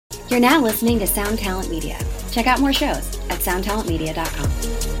You're now listening to Sound Talent Media. Check out more shows at soundtalentmedia.com.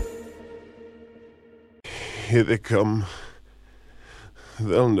 Here they come.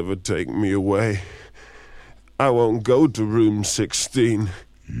 They'll never take me away. I won't go to room 16.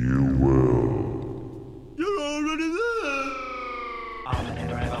 You will. You're already there.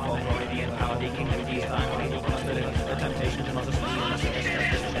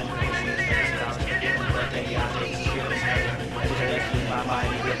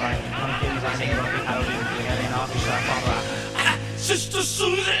 Sister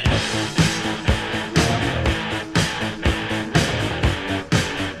Susie!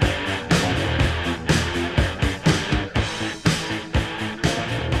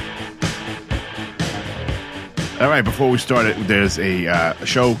 All right, before we start it, there's a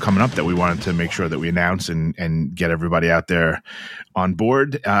show coming up that we wanted to make sure that we announce and get everybody out there on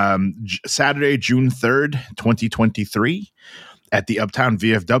board. Saturday, June 3rd, 2023, at the Uptown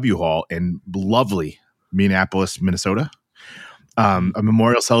VFW Hall in lovely Minneapolis, Minnesota. A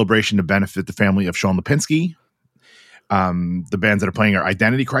memorial celebration to benefit the family of Sean Lipinski. The bands that are playing are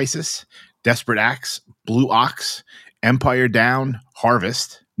Identity Crisis, Desperate Acts, Blue Ox, Empire Down,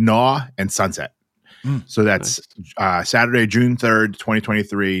 Harvest, Gnaw, and Sunset. So that's nice. Saturday, June 3rd,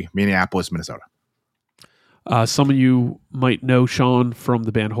 2023, Minneapolis, Minnesota. Some of you might know Sean from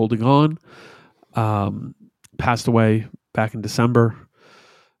the band Holding On. Passed away back in December.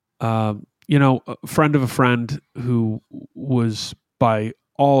 A friend of a friend who was, by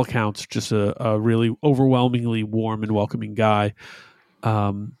all accounts, just a really overwhelmingly warm and welcoming guy.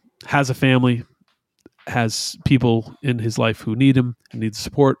 Has a family, has people in his life who need him and need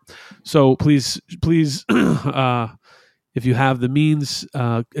support. So please, if you have the means,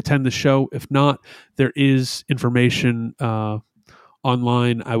 attend the show. If not, there is information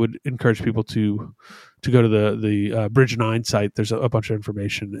online. I would encourage people to go to the Bridge 9 site. There's a bunch of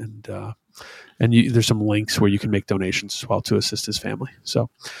information, and there's some links where you can make donations as well to assist his family. So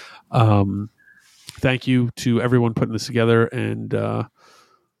thank you to everyone putting this together, and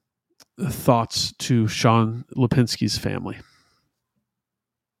thoughts to Sean Lipinski's family.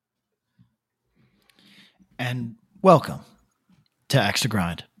 And welcome to Axe to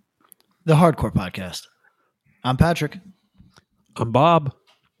Grind, the hardcore podcast. I'm Patrick. I'm Bob.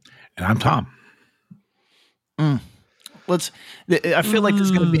 And I'm Tom. I feel like this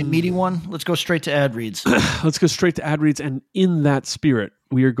is going to be a meaty one. Let's go straight to ad reads. Let's go straight to ad reads. And in that spirit,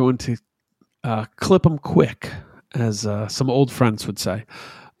 we are going to clip them quick, as some old friends would say.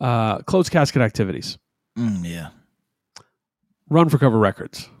 Closed casket activities. Yeah. Run for Cover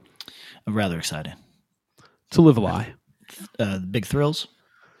Records. Rather exciting. To Live a Lie. Big Thrills.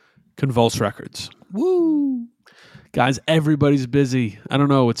 Convulse Records. Woo! Guys, everybody's busy. I don't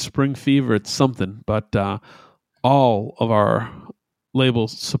know. It's spring fever. It's something. But all of our label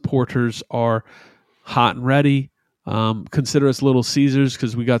supporters are hot and ready. Consider us Little Caesars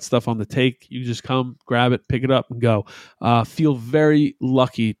because we got stuff on the take. You just come, grab it, pick it up, and go. Feel very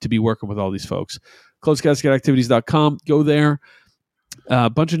lucky to be working with all these folks. ClosedCasketActivities.com. Go there. A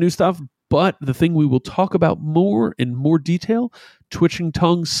bunch of new stuff, but the thing we will talk about more in more detail, Twitching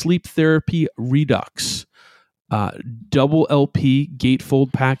Tongue Sleep Therapy Redux. Double LP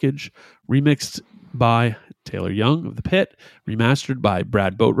gatefold package, remixed by Taylor Young of The Pit, remastered by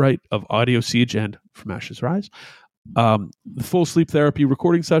Brad Boatwright of Audio Siege and From Ashes Rise. The full sleep therapy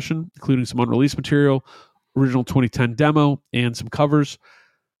recording session, including some unreleased material, original 2010 demo, and some covers.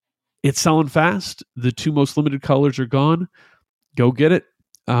 It's selling fast. The 2 most limited colors are gone. Go get it.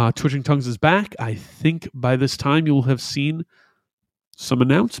 Twitching Tongues is back. I think by this time you'll have seen some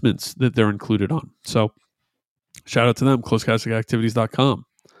announcements that they're included on. So shout out to them, closedcastingactivities.com.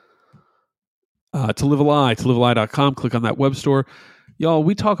 To Live a Lie, tolivealie.com. Click on that web store. Y'all,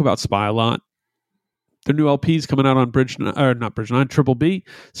 we talk about Spy a lot. Their new LP is coming out on not Bridge 9, Triple B,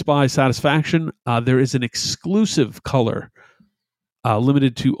 Spy Satisfaction. There is an exclusive color,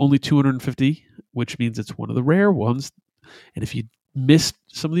 limited to only 250, which means it's one of the rare ones. And if you missed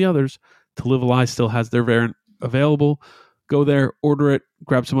some of the others, To Live a Lie still has their variant available. Go there, order it,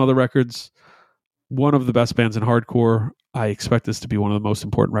 grab some other records. One of the best bands in hardcore. I expect this to be one of the most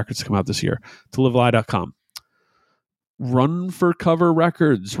important records to come out this year. ToLiveAlie.com. Run for Cover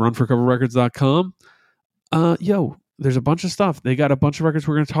Records. RunForCoverRecords.com. There's a bunch of stuff. They got a bunch of records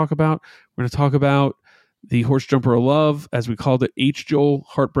we're going to talk about. We're going to talk about the Horse Jumper of Love, as we called it, H. Joel,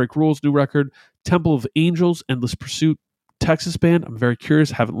 Heartbreak Rules, new record, Temple of Angels, Endless Pursuit, Texas band. I'm very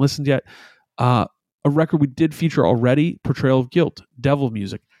curious. Haven't listened yet. A record we did feature already, Portrayal of Guilt, Devil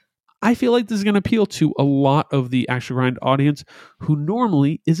Music. I feel like this is going to appeal to a lot of the Axe to Grind audience who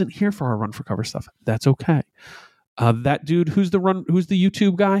normally isn't here for our Run for Cover stuff. That's okay. That dude, who's the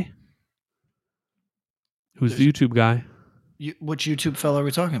YouTube guy? Who's the YouTube guy? Which YouTube fellow are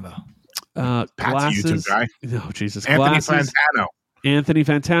we talking about? Pat's a Glasses. YouTube guy. No, Jesus. Anthony Glasses. Fantano. Anthony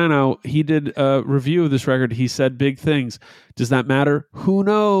Fantano, he did a review of this record. He said big things. Does that matter? Who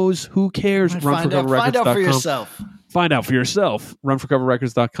knows? Who cares? Find out for yourself. Find out for yourself.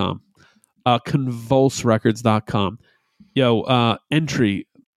 Runforcoverrecords.com. Convulserecords.com. Yo, Entry,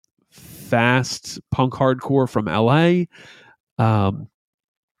 fast punk hardcore from LA.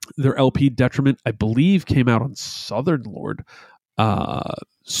 Their LP Detriment, I believe, came out on Southern Lord.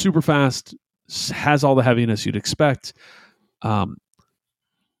 Super fast, has all the heaviness you'd expect.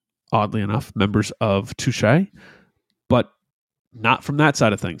 Oddly enough, members of Touché, but not from that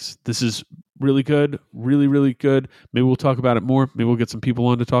side of things. This is really good, really, really good. Maybe we'll talk about it more. Maybe we'll get some people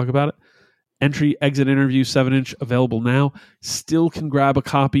on to talk about it. Entry Exit Interview 7-inch available now. Still can grab a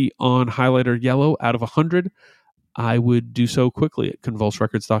copy on Highlighter Yellow out of 100. I would do so quickly at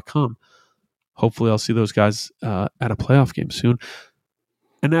convulserecords.com. Hopefully I'll see those guys at a playoff game soon.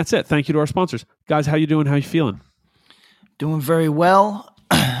 And that's it. Thank you to our sponsors. Guys, how you doing? How you feeling? Doing very well.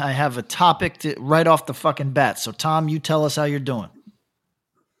 I have a topic right off the fucking bat. So, Tom, you tell us how you're doing.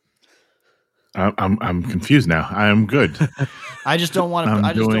 I'm confused now. I am good. I just don't want to.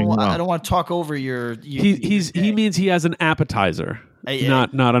 I don't want to talk over your. He means he has an appetizer,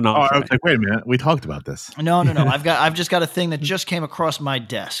 not an entree. Oh, I was like, wait a minute. We talked about this. No. I've just got a thing that just came across my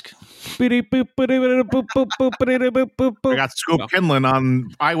desk. I got Scoop Kinlan on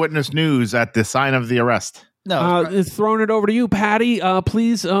Eyewitness News at the sign of the arrest. No, throwing it over to you, Patty.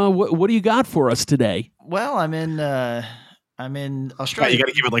 Please, what do you got for us today? Well, I'm in Australia. You got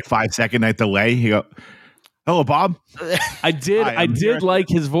to give it like 5-second delay. You go, hello, Bob. I did like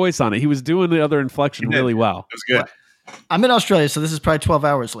his voice on it. He was doing the other inflection really well. It was good. I'm in Australia, so this is probably 12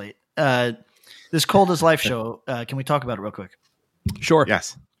 hours late. This Cold as Life show, can we talk about it real quick? Sure.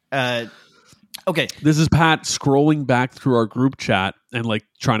 Yes. Okay. This is Pat scrolling back through our group chat and like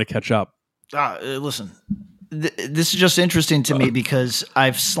trying to catch up. Listen, this is just interesting to me because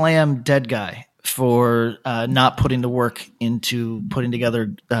I've slammed Dead Guy for not putting the work into putting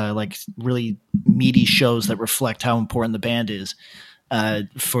together like really meaty shows that reflect how important the band is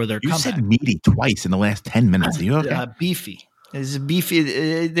for their comeback. You said meaty twice in the last 10 minutes. Are you okay? Beefy. It's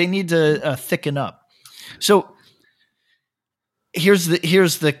beefy. They need to thicken up. So here's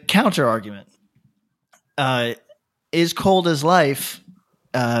the counter argument. Is Cold as Life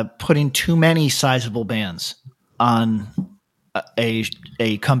putting too many sizable bands on a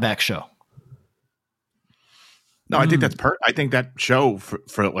comeback show? No, I think that's I think that show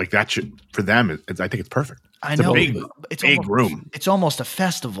for like that for them, I think it's perfect. I know it's a big room. It's almost a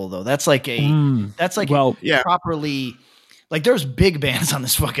festival though. That's like properly like there's big bands on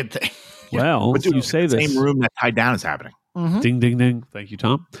this fucking thing. Well, but you say this same room that Tied Down is happening. Mm-hmm. Ding ding ding. Thank you,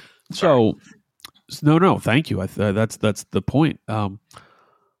 Tom. So no, thank you. That's the point.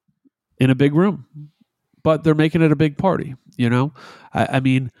 In a big room, but they're making it a big party. You know, I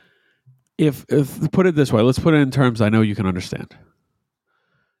mean. If put it this way, let's put it in terms I know you can understand.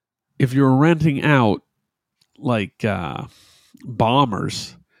 If you're renting out like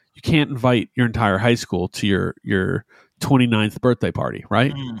Bombers, you can't invite your entire high school to your 29th birthday party,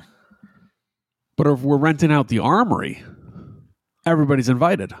 right? Mm. But if we're renting out the Armory, everybody's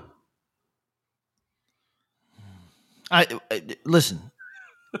invited. Listen,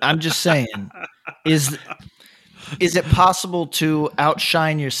 I'm just saying, is it possible to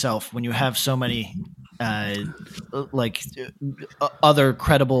outshine yourself when you have so many other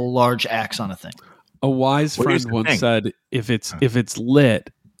credible large acts on a thing? A wise friend once said, if it's lit,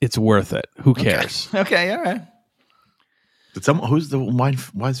 it's worth it. Who cares? Okay, all right. Who's the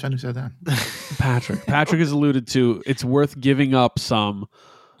wise friend who said that? Patrick. Patrick has alluded to it's worth giving up some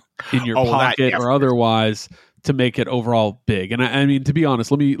in your pocket or otherwise to make it overall big. And I mean, to be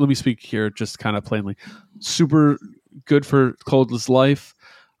honest, let me speak here just kind of plainly. Super good for Cold as Life.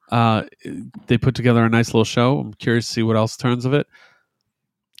 They put together a nice little show. I'm curious to see what else turns of it.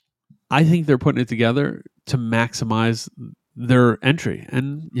 I think they're putting it together to maximize their entry.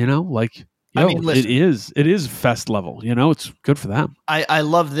 And, you know, like, listen, it is fest level. You know, it's good for them. I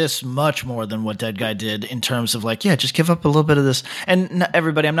love this much more than what Dead Guy did in terms of like, just give up a little bit of this. And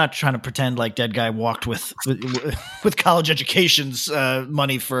everybody, I'm not trying to pretend like Dead Guy walked with college education's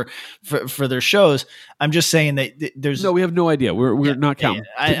money for their shows. I'm just saying that there's we have no idea. We're not counting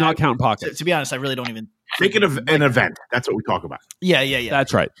counting pockets. To be honest, I really don't even make it an event. That's what we talk about. Yeah.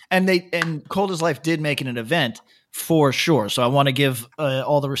 That's right. And Cold as Life did make it an event. For sure. So I want to give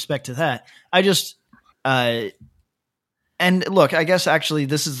all the respect to that. I just, and And look, I guess actually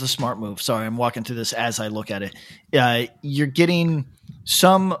this is the smart move. Sorry, I'm walking through this as I look at it. You're getting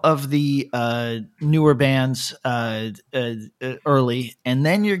some of the newer bands early, and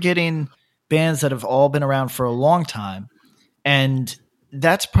then you're getting bands that have all been around for a long time. And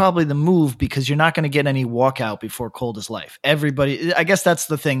that's probably the move, because you're not going to get any walkout before Cold as Life. Everybody, I guess that's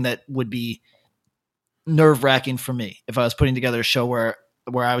the thing that would be nerve-wracking for me if I was putting together a show where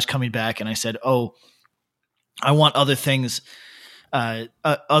I was coming back and I said, oh, I want other things,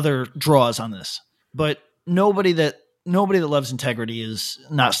 other draws on this. But nobody that loves Integrity is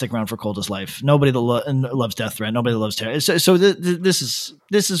not sticking around for Cold as Life. Nobody that loves Death Threat. Nobody that loves Terror. So this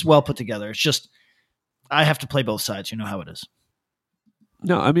is well put together. It's just I have to play both sides. You know how it is.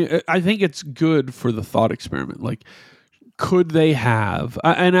 No, I mean, I think it's good for the thought experiment. Like, could they have?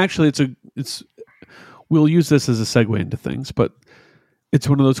 And actually, we'll use this as a segue into things, but it's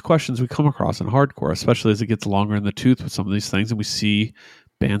one of those questions we come across in hardcore, especially as it gets longer in the tooth with some of these things, and we see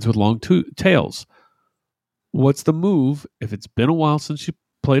bands with long tails. What's the move if it's been a while since you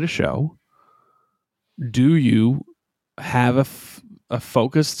played a show? Do you have a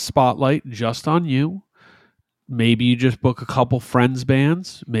focused spotlight just on you? Maybe you just book a couple friends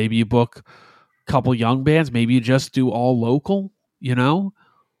bands. Maybe you book a couple young bands. Maybe you just do all local,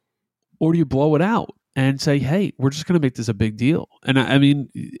 Or do you blow it out and say, hey, we're just going to make this a big deal? And I mean,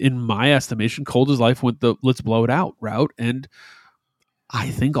 in my estimation, Cold as Life went the let's blow it out route. And I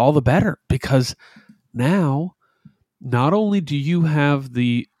think all the better, because now not only do you have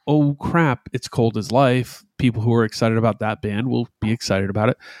the, oh crap, it's Cold as Life, people who are excited about that band will be excited about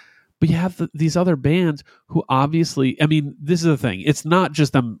it. But you have these other bands who obviously, I mean, this is the thing. It's not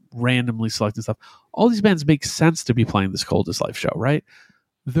just them randomly selecting stuff. All these bands make sense to be playing this Cold as Life show, right?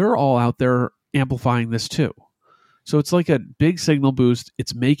 They're all out there amplifying this too. So it's like a big signal boost.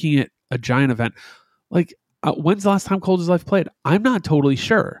 It's making it a giant event. Like, when's the last time Cold as Life played? I'm not totally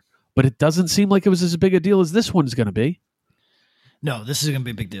sure, but it doesn't seem like it was as big a deal as this one's going to be. No, this is going to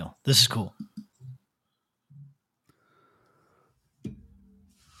be a big deal. This is cool.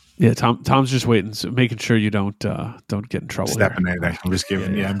 Yeah, Tom's just waiting, so making sure you don't get in trouble. Stepping in. I'm just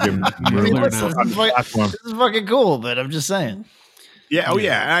giving. Yeah, I'm giving. This is fucking cool, but I'm just saying. Yeah. Oh,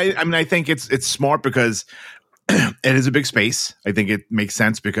 yeah. I mean, I think it's smart because it is a big space. I think it makes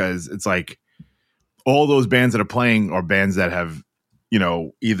sense because it's like all those bands that are playing are bands that have,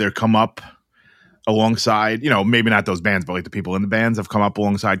 either come up alongside, maybe not those bands, but like the people in the bands have come up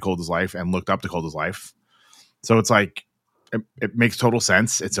alongside Cold as Life and looked up to Cold as Life. So it's like, it makes total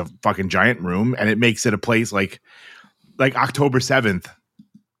sense. It's a fucking giant room, and it makes it a place like October 7th.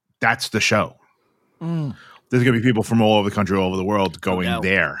 That's the show. There's gonna be people from all over the country, all over the world going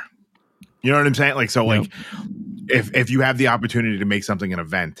there. You know what I'm saying? Like, so, like, if you have the opportunity to make something an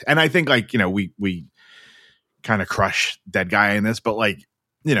event, and I think we kind of crush Dead Guy in this, but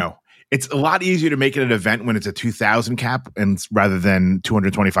it's a lot easier to make it an event when it's a 2,000 cap and rather than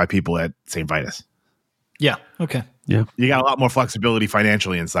 225 people at St. Vitus. Yeah. Okay. Yeah. You got a lot more flexibility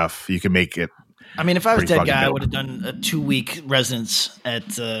financially and stuff. You can make it. I mean, if I was Dead Guy, I would have done a 2-week residence at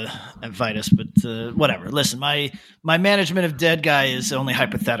Vitus, but whatever. Listen, my management of Dead Guy is only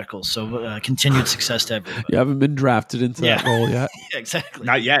hypothetical, so continued success to everybody. You haven't been drafted into that role yet. Yeah, exactly.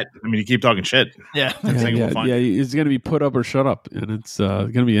 Not yet. I mean, you keep talking shit. Yeah. It's going to be put up or shut up, and it's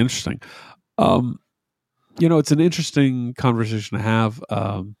going to be interesting. It's an interesting conversation to have.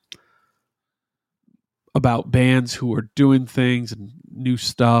 About bands who are doing things and new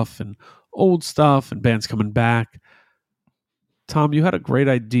stuff and old stuff and bands coming back. Tom, you had a great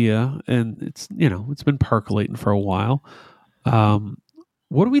idea, and it's been percolating for a while.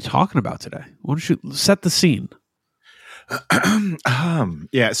 What are we talking about today? Why don't you set the scene?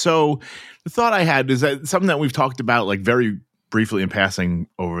 Yeah. So the thought I had is that something that we've talked about like very briefly in passing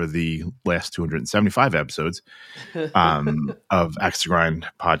over the last 275 episodes of Axe to Grind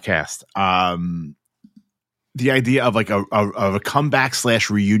podcast. The idea of like a comeback /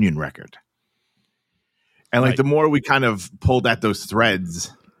 reunion record. And like the more we kind of pulled at those threads,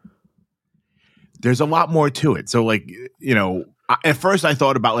 there's a lot more to it. So like, at first I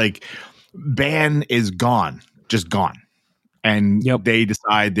thought about like band is gone, just gone. And they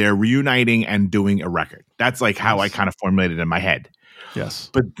decide they're reuniting and doing a record. That's like how I kind of formulated it in my head. Yes.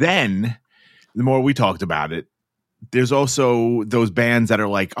 But then the more we talked about it, there's also those bands that are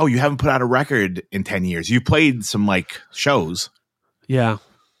like, oh, you haven't put out a record in 10 years. You played some like shows. Yeah.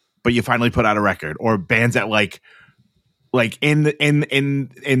 But you finally put out a record. Or bands that like in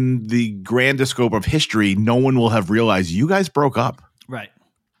the grander scope of history, no one will have realized you guys broke up. Right.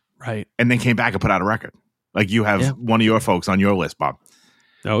 And then came back and put out a record. Like you have one of your folks on your list, Bob.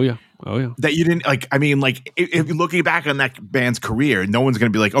 Oh yeah. That you didn't like. I mean, like if you're looking back on that band's career, no one's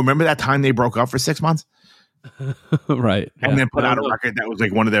going to be like, "Oh, remember that time they broke up for 6 months?" Right. And then put out a record that was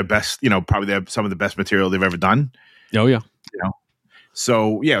like one of their best, probably some of the best material they've ever done. Oh yeah.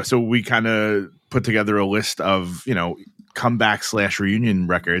 So we kind of put together a list of comeback / reunion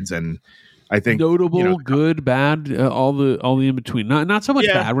records, and I think notable, good, bad, all the in between. Not so much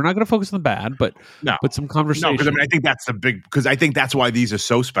bad. We're not going to focus on the bad, but some conversation. No, because I think that's the big. Because I think that's why these are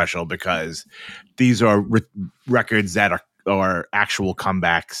so special, because these are records that are actual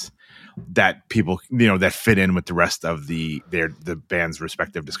comebacks that people that fit in with the rest of the band's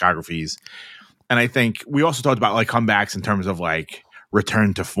respective discographies. And I think we also talked about like comebacks in terms of like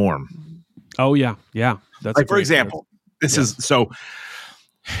return to form. Oh yeah. That's like, for example, this is so.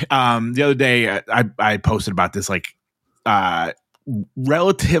 The other day I posted about this like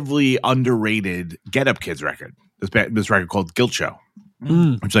relatively underrated Get Up Kids record. This record called Guilt Show,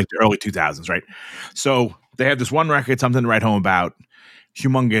 which is like the early 2000s, right? So they have this one record, Something to Write Home About.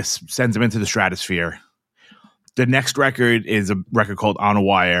 Humongous, sends them into the stratosphere. The next record is a record called On a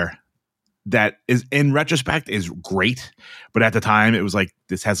Wire that is, in retrospect, is great. But at the time, it was like,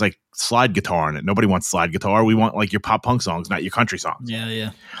 this has like slide guitar on it. Nobody wants slide guitar. We want like your pop punk songs, not your country songs.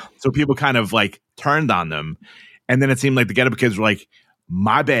 Yeah. So people kind of like turned on them. And then it seemed like the Get Up Kids were like,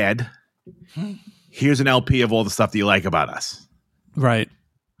 my bad. Here's an LP of all the stuff that you like about us. Right.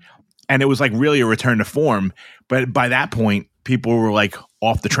 And it was like really a return to form. But by that point, people were like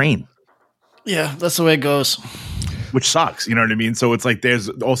off the train. Yeah, that's the way it goes. Which sucks, you know what I mean? So it's like there's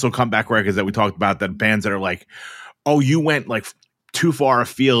also comeback records that we talked about, that bands that are like, oh, you went like too far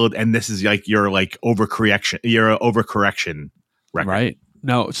afield, and this is like your like overcorrection record. Right.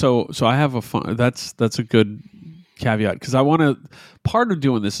 No, so I have a fun. That's a good caveat, because I want to. Part of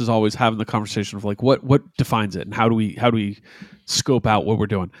doing this is always having the conversation of like what defines it and how do we scope out what we're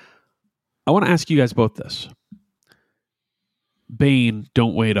doing. I want to ask you guys both this. Bane,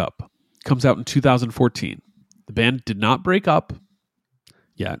 Don't Wait Up, comes out in 2014. The band did not break up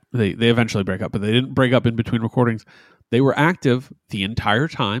yet. They eventually break up, but they didn't break up in between recordings. They were active the entire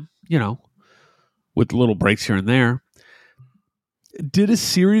time, with little breaks here and there. Did a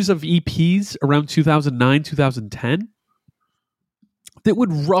series of EPs around 2009, 2010 that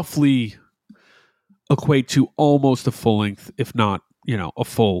would roughly equate to almost a full length, if not, a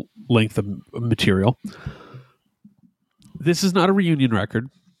full length of material. This is not a reunion record,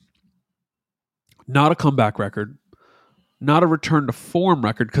 not a comeback record, not a return to form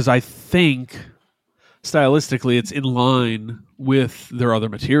record, because I think stylistically it's in line with their other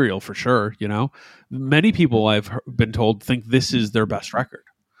material for sure. Many people I've been told think this is their best record,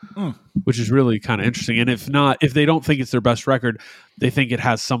 which is really kind of interesting. And if they don't think it's their best record, they think it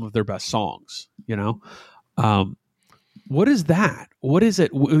has some of their best songs. What is that? What is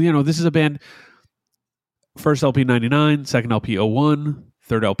it? This is a band. First LP 99, second LP 01,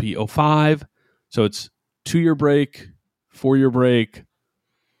 third LP 05. So it's 2-year break, 4-year break,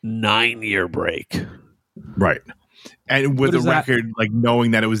 9-year break. Right. And with the record, like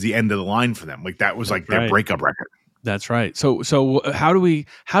knowing that it was the end of the line for them, like that was like their breakup record. That's right. So how do we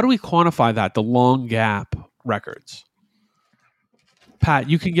quantify that? The long gap records. Pat,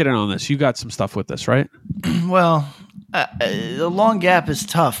 you can get in on this. You got some stuff with this, right? Well, the long gap is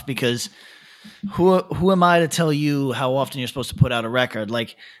tough because who am I to tell you how often you're supposed to put out a record?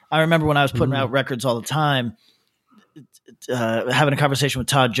 Like, I remember when I was putting out records all the time, having a conversation with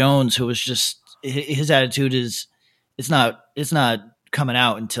Todd Jones, who was just, his attitude is, it's not coming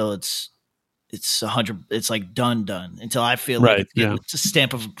out until it's 100. It's like done until I feel like it's a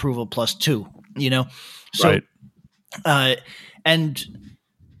stamp of approval +2, So, and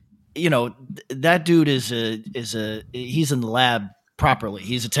that dude is he's in the lab properly.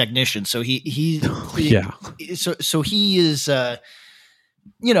 He's a technician. So So he is,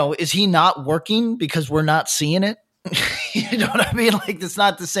 is he not working because we're not seeing it? You know what I mean? Like, it's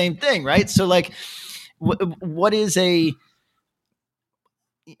not the same thing, right? So like, what is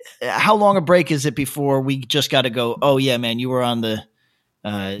how long a break is it before we just got to go, oh yeah, man, you were on the,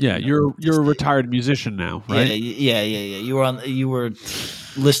 you're a retired musician now, right? Yeah. You were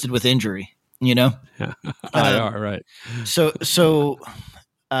listed with injury, Yeah, right. So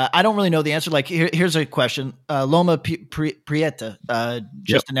I don't really know the answer. Like, here's a question. Loma Prieta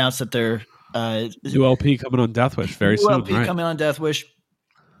just announced that they're new LP coming on Deathwish very soon. LP coming on Deathwish.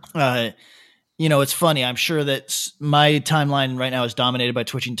 It's funny. I'm sure that my timeline right now is dominated by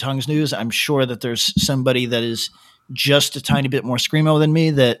Twitching Tongues news. I'm sure that there's somebody that is just a tiny bit more screamo than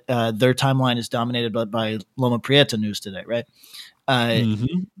me that their timeline is dominated by Loma Prieta news today, right?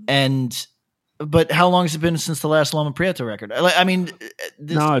 And But how long has it been since the last Loma Prieta record? I mean,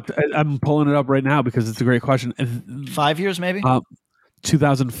 I'm pulling it up right now because it's a great question. 5 years, maybe.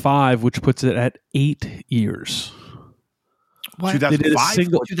 2005, which puts it at 8 years. What? 2005?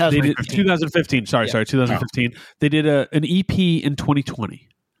 2015. Sorry, 2015. They did an EP in 2020.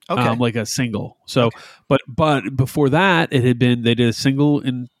 Okay. Like a single. So, but before that, they did a single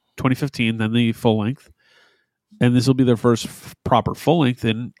in 2015, then the full length, and this will be their first proper full length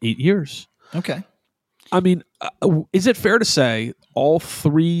in 8 years. Okay. I mean, is it fair to say all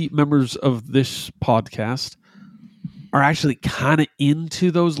three members of this podcast are actually kind of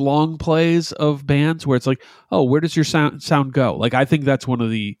into those long plays of bands where it's like, oh, where does your sound go? Like, I think that's one of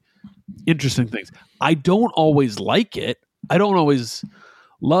the interesting things. I don't always like it. I don't always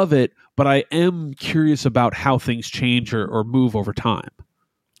love it, but I am curious about how things change or move over time.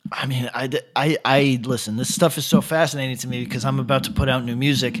 I mean, I listen, this stuff is so fascinating to me because I'm about to put out new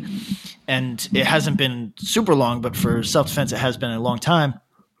music, and it hasn't been super long, but for Self-Defense, it has been a long time.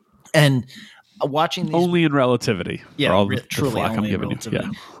 And watching these, only in relativity, yeah, all the truly flack only I'm giving in relativity.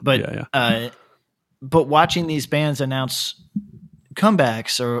 you. But but watching these bands announce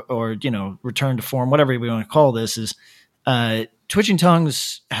comebacks or return to form, whatever we want to call this, is Twitching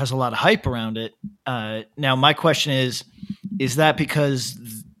Tongues has a lot of hype around it. Now, my question is that because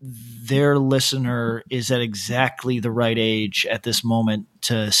their listener is at exactly the right age at this moment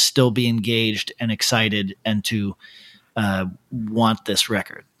to still be engaged and excited and to want this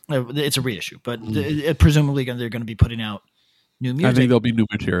record? It's a reissue, but presumably they're going to be putting out new music. I think there'll be new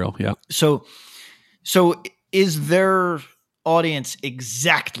material. Yeah. So is their audience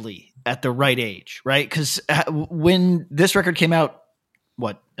exactly at the right age, right? Because when this record came out,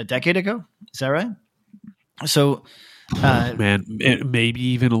 what, a decade ago? Is that right? So, man, maybe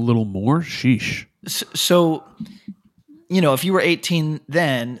even a little more. Sheesh. So, if you were 18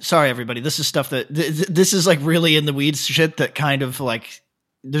 then, sorry everybody, this is stuff that this is like really in the weeds shit that kind of like.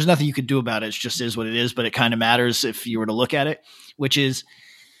 There's nothing you could do about it. It just is what it is, but it kind of matters if you were to look at it, which is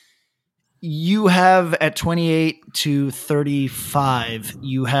you have at 28 to 35,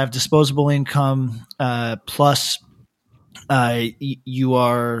 you have disposable income, plus you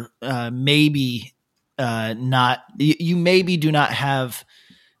are maybe not, you maybe do not have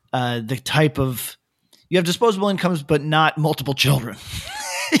the type of, you have disposable incomes, but not multiple children.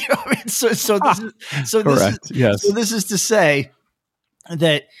 You know what I mean? So this is to say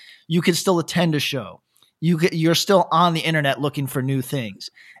that you can still attend a show. You're still on the internet looking for new things.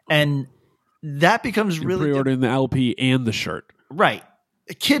 And that becomes really pre-ordering the LP and the shirt. Right.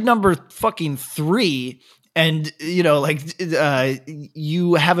 Kid number fucking 3. And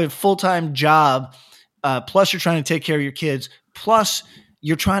you have a full-time job, plus you're trying to take care of your kids, plus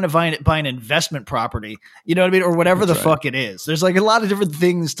you're trying to buy an investment property, you know what I mean? Or whatever the fuck it is. There's like a lot of different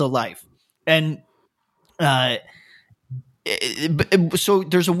things to life. And, so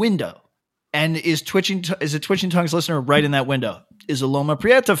there's a window, and is a Twitching Tongues listener right in that window? Is a Loma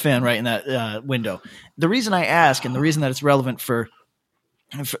Prieta fan right in that window? The reason I ask, and the reason that it's relevant for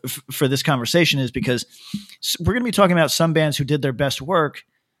this conversation, is because we're going to be talking about some bands who did their best work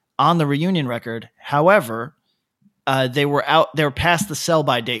on the reunion record. However, they were past the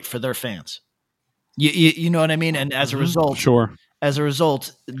sell-by date for their fans. You know what I mean? And as a result,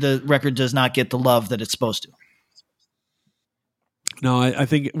 the record does not get the love that it's supposed to. No, I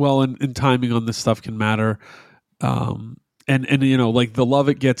think, well, and timing on this stuff can matter. And like the love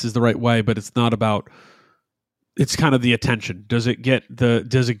it gets is the right way, but it's not about, it's kind of the attention. Does it get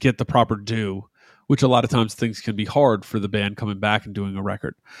the proper due? Which a lot of times things can be hard for the band coming back and doing a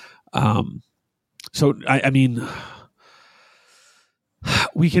record. So I mean,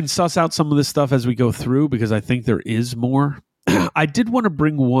 we can suss out some of this stuff as we go through, because I think there is more. I did want to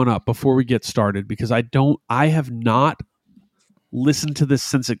bring one up before we get started, because I have not listened to this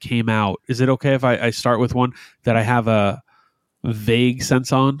since it came out. Is it okay if I start with one that I have a vague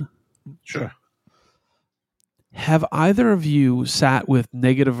sense on? Sure. Have either of you sat with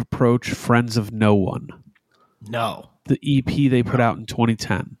Negative Approach, Friends of No One? No. The EP they put out in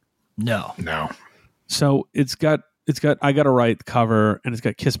 2010. No. So it's got I Gotta Write the cover, and it's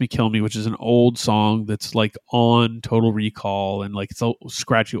got Kiss Me Kill Me, which is an old song that's like on Total Recall, and like it's a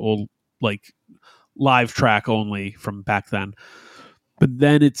scratchy old like live track only from back then. But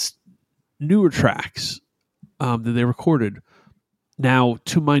then it's newer tracks that they recorded. Now,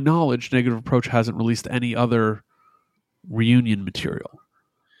 to my knowledge, Negative Approach hasn't released any other reunion material.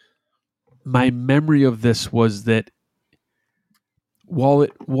 My memory of this was that while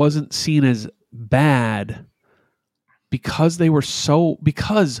it wasn't seen as bad, because the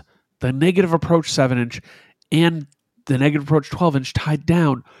Negative Approach 7-inch and the Negative Approach 12-inch tied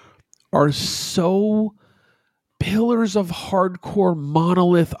down are so pillars of hardcore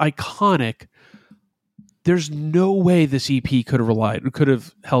monolith iconic. There's no way this EP could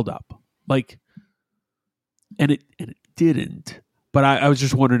have held up. Like, and it didn't. But I was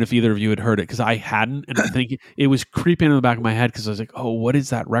just wondering if either of you had heard it, because I hadn't, and I think it was creeping in the back of my head because I was like, "Oh, what is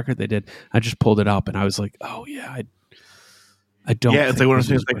that record they did?" I just pulled it up, and I was like, "Oh yeah, I don't." Yeah, it's like one of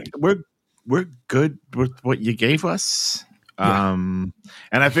those things. Like we're good with what you gave us. Yeah. And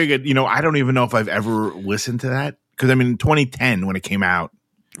I figured, I don't even know if I've ever listened to that, because I mean, 2010 when it came out,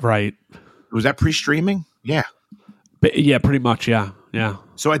 right? Was that pre-streaming? Yeah. But yeah, pretty much. Yeah.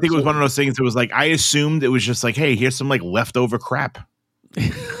 So I think it was one of those things that was like, I assumed it was just like, hey, here's some like leftover crap.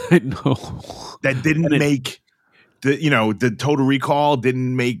 I know. That didn't make the Total Recall,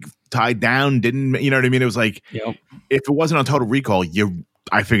 didn't make Tied Down, didn't, you know what I mean? It was like, Yep. If it wasn't on Total Recall,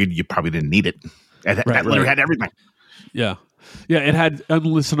 I figured you probably didn't need it. It literally had everything. Yeah. Yeah, it had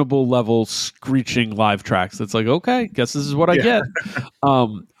unlistenable level screeching live tracks. That's like, okay, guess this is what I get.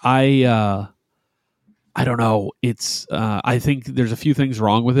 I don't know. It's I think there's a few things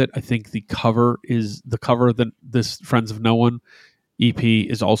wrong with it. I think the cover of this Friends of No One EP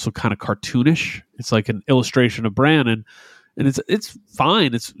is also kind of cartoonish. It's like an illustration of Brannon, and it's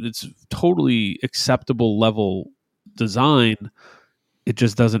fine. It's totally acceptable level design. It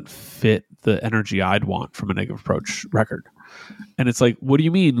just doesn't fit the energy I'd want from a Negative Approach record. And it's like, what do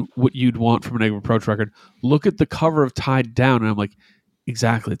you mean what you'd want from a Negative Approach record? Look at the cover of Tied Down. And I'm like,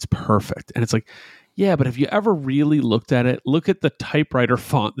 exactly, it's perfect. And it's like, yeah, but have you ever really looked at it? Look at the typewriter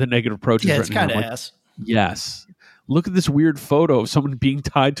font that Negative Approach is written. Yeah, it's kind of like, ass. Yes. Look at this weird photo of someone being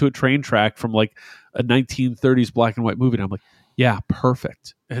tied to a train track from like a 1930s black and white movie. And I'm like, yeah,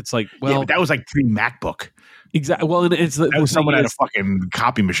 perfect. It's like, well, but that was like pre-MacBook. Exactly. Well, and it's that was someone had a fucking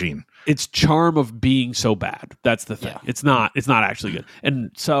copy machine. It's charm of being so bad. That's the thing. Yeah. It's not actually good.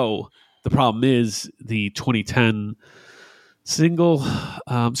 And so the problem is the 2010 single.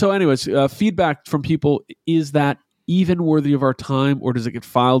 So anyways, feedback from people, is that even worthy of our time, or does it get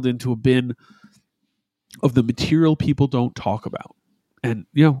filed into a bin of the material people don't talk about? And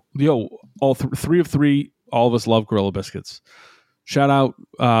all three of three, all of us love Gorilla Biscuits. Shout out,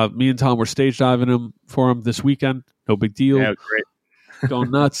 me and Tom were stage diving for him this weekend. No big deal. Yeah, great. Going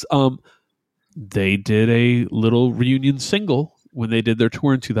nuts. They did a little reunion single when they did their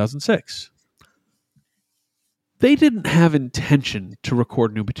tour in 2006. They didn't have intention to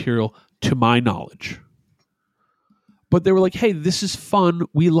record new material, to my knowledge. But they were like, hey, this is fun.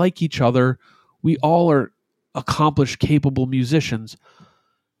 We like each other. We all are accomplished, capable musicians.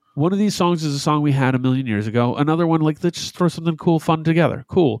 One of these songs is a song we had a million years ago. Another one, like, let's just throw something cool, fun together.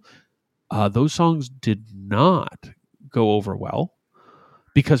 Cool. Those songs did not go over well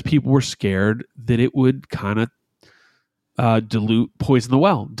because people were scared that it would kind of poison the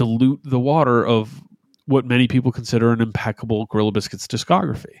well, dilute the water of what many people consider an impeccable Gorilla Biscuits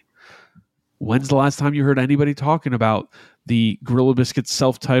discography. When's the last time you heard anybody talking about the Gorilla Biscuits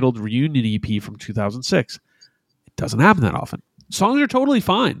self-titled reunion EP from 2006? It doesn't happen that often. Songs are totally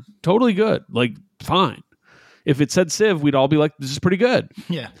fine, totally good, like fine. If it said Civ, we'd all be like, this is pretty good.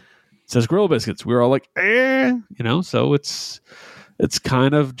 Yeah. It says Gorilla Biscuits. We're all like, so it's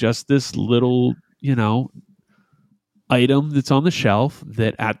kind of just this little, item that's on the shelf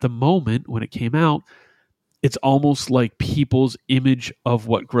that at the moment when it came out, it's almost like people's image of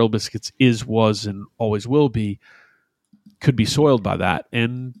what Gorilla Biscuits is, was, and always will be could be soiled by that.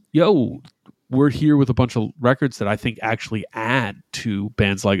 And we're here with a bunch of records that I think actually add to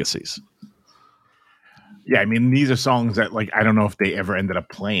bands' legacies. Yeah, I mean, these are songs that, like, I don't know if they ever ended up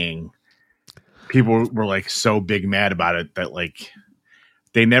playing. People were like so big mad about it that like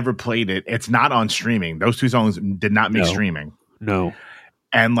they never played it. It's not on streaming. Those two songs did not make streaming. No.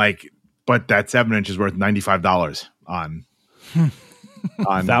 And like, but that 7-inch is worth $95 on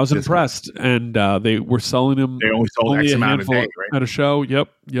 1,000 pressed, and they were selling them. They only sold X amount a day, right? At a show. Yep.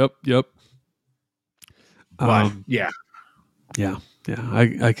 Yeah.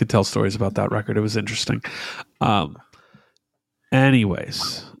 I could tell stories about that record. It was interesting.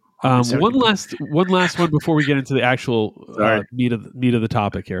 Anyways, one last one before we get into the actual meat of the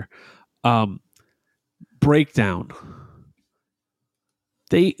topic here. Breakdown.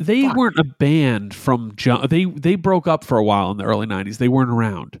 They weren't a band from they broke up for a while in the early 90s. They weren't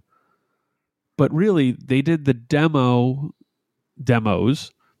around. But really, they did the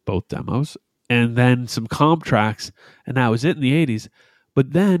both demos, and then some comp tracks, and that was it in the 80s.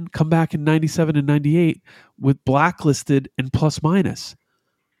 But then come back in 97 and 98 with Blacklisted and Plus Minus.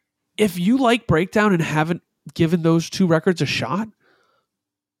 If you like Breakdown and haven't given those two records a shot,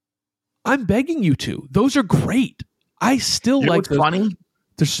 I'm begging you to. Those are great. I still like what's funny?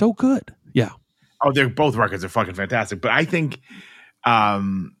 They're so good. Yeah. Oh, they're both records are fucking fantastic. But I think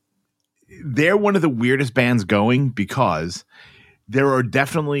they're one of the weirdest bands going because there are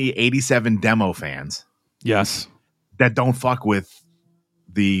definitely 87 demo fans Yes. that don't fuck with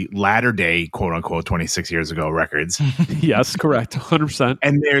the latter day, quote unquote, 26 years ago records. Yes, correct. 100%.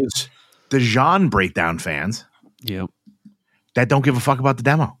 And there's the Jean breakdown fans Yeah. that don't give a fuck about the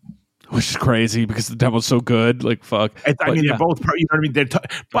demo. Which is crazy because the demo's so good. Like, fuck. I mean, yeah. they're both, you know what I mean? But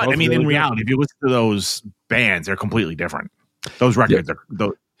both I mean, really in good. reality, if you listen to those bands, they're completely different. Those records are,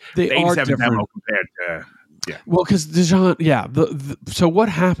 They the are 87 different. demo compared to, Well, because Dijon, yeah. So what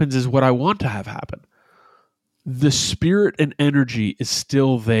happens is what I want to have happen. The spirit and energy is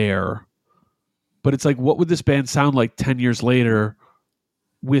still there, but it's like, what would this band sound like 10 years later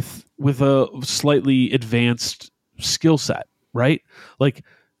with a slightly advanced skill set, right? Like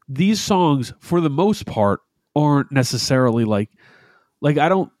these songs, for the most part, aren't necessarily like I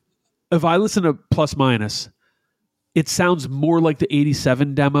don't. If I listen to Plus Minus, it sounds more like the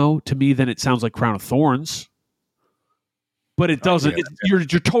 87 demo to me than it sounds like Crown of Thorns. But it doesn't. You're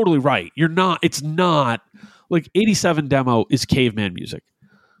totally right. It's not like 87 demo is caveman music.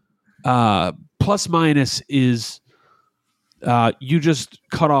 Plus Minus is you just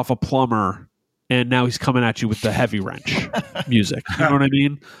cut off a plumber and now he's coming at you with the heavy wrench music. You know what I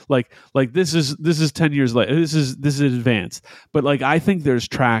mean? Like this is 10 years later. This is advanced. But like I think there's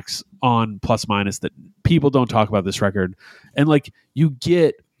tracks on Plus Minus that people don't talk about this record, and like you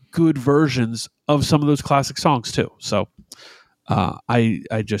get good versions of some of those classic songs too. So I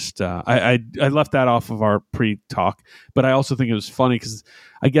left that off of our pre-talk, but I also think it was funny because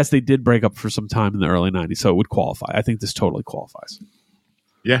I guess they did break up for some time in the early 90s, so it would qualify. I think this totally qualifies.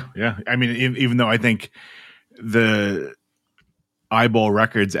 Yeah. I mean, even though I think the Eyeball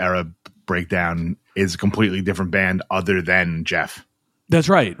Records era breakdown is a completely different band other than Jeff. That's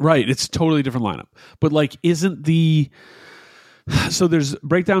right. It's a totally different lineup. But like, so there's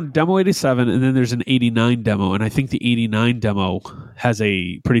breakdown demo 87 and then there's an 89 demo. And I think the 89 demo has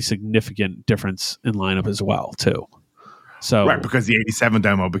a pretty significant difference in lineup as well too. So right, because the 87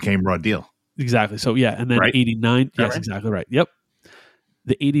 demo became Raw Deal. Exactly. So yeah. And then right? 89. Yes, right? Exactly right. Yep.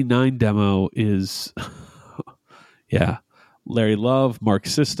 The 89 demo is, Larry Love, Mark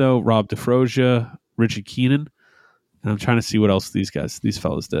Sisto, Rob DeFrosia, Richie Keenan. And I'm trying to see what else these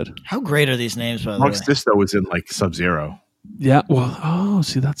fellas did. How great are these names, by the Mark way? Sisto was in like Sub-Zero. Yeah. Well,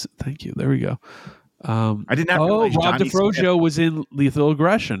 thank you. There we go. I did not realize Rob Johnny DeFrosia Smith was in Lethal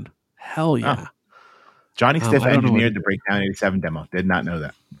Aggression. Hell yeah. Johnny Stiff I don't know engineered the Breakdown 87 demo. Did not know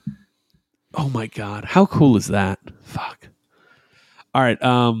that. Oh my God. How cool is that? Fuck. All right.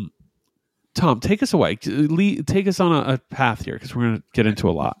 Tom, take us away. Take us on a path here because we're going to get into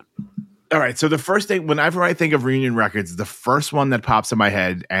a lot. All right. So the first thing, whenever I think of Reunion Records, the first one that pops in my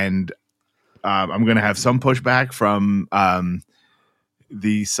head, and I'm going to have some pushback from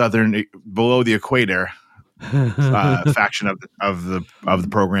the southern, below the equator faction of the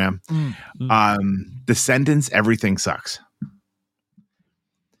program. Descendants, Everything Sucks.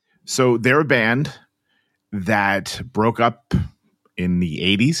 So they're a band that broke up in the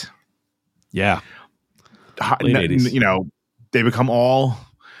 80s. Yeah. Late 80s. You know, they become all,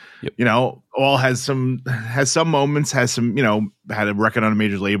 Yep. you know, all has some moments, has some, you know, had a record on a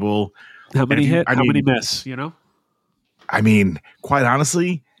major label. How many hit? How many miss? You know? I mean, quite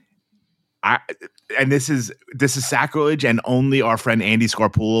honestly, this is sacrilege, and only our friend Andy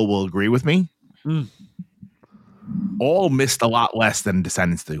Scarpulo will agree with me. All missed a lot less than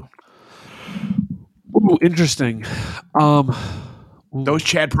Descendants do. Ooh, interesting. Those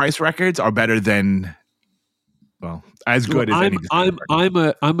Chad Price records are better than, well, as good as any. I'm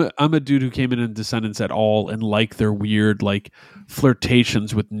a dude who came in Descendants at all and like their weird like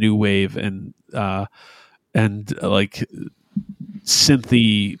flirtations with new wave and like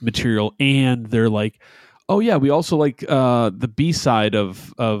synthy material, and they're like, oh yeah, we also like the B-side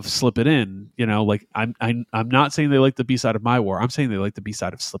of Slip It In. You know, like I'm not saying they like the B-side of My War. I'm saying they like the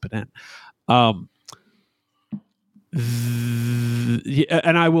B-side of Slip It In.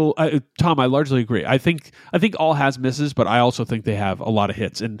 And I will, Tom, I largely agree. I think all has misses, but I also think they have a lot of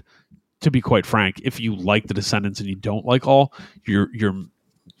hits. And to be quite frank, if you like the Descendants and you don't like all, you're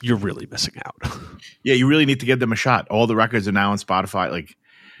really missing out. Yeah, you really need to give them a shot. All the records are now on Spotify. Like,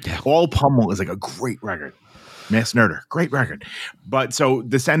 All Pummel is like a great record. Mass Nerder, great record. But so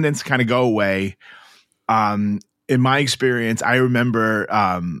Descendants kind of go away. In my experience, I remember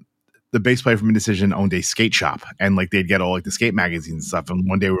the bass player from Indecision owned a skate shop, and like they'd get all like the skate magazines and stuff. And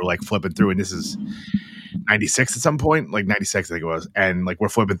one day we were like flipping through, and this is 96 at some point, like 96, I think it was. And like we're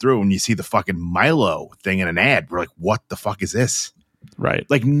flipping through, and you see the fucking Milo thing in an ad. We're like, what the fuck is this? Right.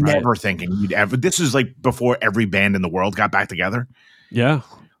 Like never thinking we'd ever. This is like before every band in the world got back together. Yeah.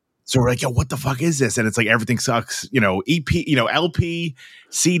 So we're like, yo, what the fuck is this? And it's like Everything Sucks, EP, LP,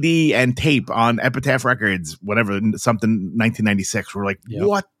 CD, and tape on Epitaph Records, whatever, something 1996. We're like,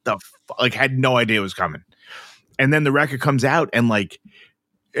 what the fuck? Like, had no idea it was coming. And then the record comes out, and like,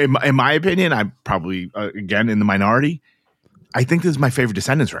 in my opinion, I'm probably again in the minority. I think this is my favorite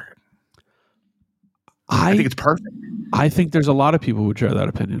Descendants record. I think it's perfect. I think there's a lot of people who share that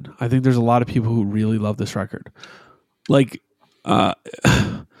opinion. I think there's a lot of people who really love this record. Like, as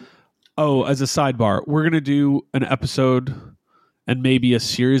a sidebar, we're going to do an episode and maybe a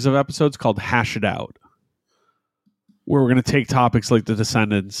series of episodes called Hash It Out, where we're going to take topics like the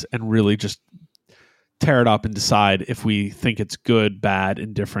Descendants and really just tear it up and decide if we think it's good, bad,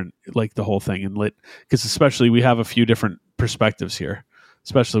 indifferent, like the whole thing. And because especially we have a few different perspectives here,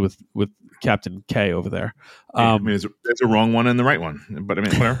 especially with Captain K over there. I mean, there's a wrong one and the right one, but I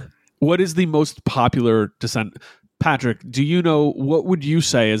mean, whatever. What is the most popular Descendant? Patrick, do you know, what would you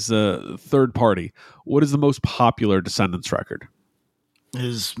say as a third party? What is the most popular Descendants record?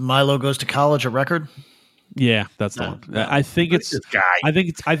 Is Milo Goes to College a record? Yeah, that's the one. I think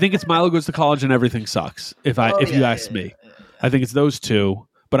it's Milo Goes to College and Everything Sucks. If you ask me, I think it's those two.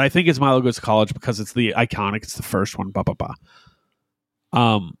 But I think it's Milo Goes to College because it's the iconic. It's the first one.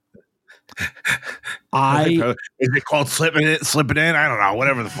 Is it called slipping in? I don't know.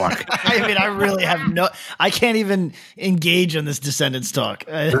 Whatever the fuck. I mean, I really have I can't even engage in this Descendants talk.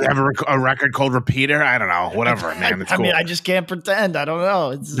 Does it have a record called Repeater? I don't know. Whatever, man. It's cool. I mean, I just can't pretend. I don't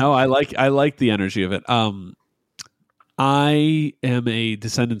know. No, I like the energy of it. I am a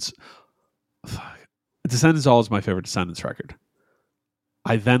Descendants. Descendants All is my favorite Descendants record.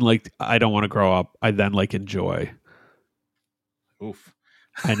 I then like I Don't Want to Grow Up. I then like Enjoy. Oof.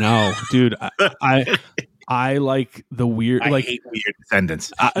 I know, dude. I like the weird. I hate weird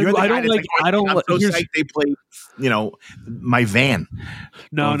Descendants. I don't like. I'm so psyched they play. My van.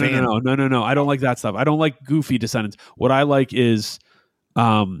 No. I don't like that stuff. I don't like goofy Descendants. What I like is,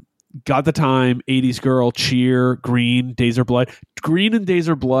 Got the Time, 80s Girl, Cheer, Green, Days Are Blood. Green and Days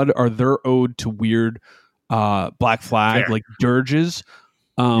Are Blood are their ode to weird, Black Flag, like dirges.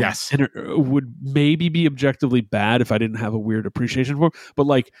 Yes, and it would maybe be objectively bad if I didn't have a weird appreciation for it. But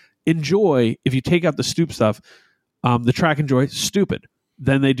like Enjoy, if you take out the Stoop stuff, the track Enjoy, stupid.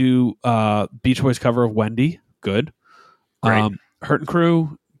 Then they do Beach Boys cover of Wendy, good. Hurtin'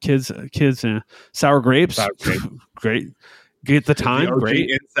 Crew, kids, Sour Grapes, great. Get the Time, the great.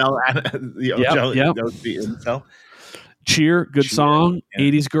 Incel. Cheer, good song. Yeah.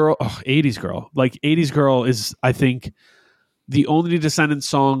 80s Girl, 80s Girl. Like 80s Girl is, I think, the only Descendants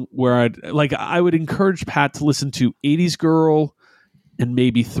song where I would encourage Pat to listen to 80s Girl and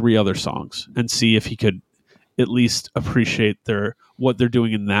maybe 3 other songs and see if he could at least appreciate what they're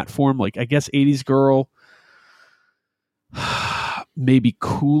doing in that form. Like, I guess 80s Girl, maybe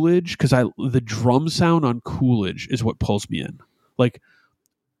Coolidge, because the drum sound on Coolidge is what pulls me in. Like,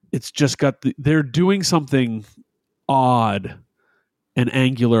 it's just got they're doing something odd and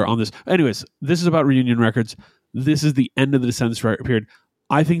angular on this. Anyways, this is about Reunion Records. This is the end of the Descendants period.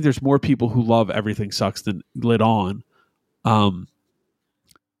 I think there's more people who love Everything Sucks than Lit On.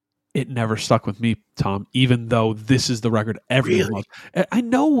 It never stuck with me, Tom, even though this is the record everyone loves. I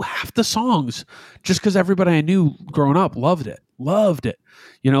know half the songs just because everybody I knew growing up loved it.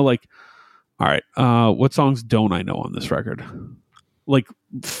 Like, all right, what songs don't I know on this record? Like,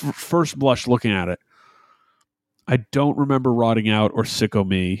 first blush looking at it, I don't remember Rotting Out or Sicko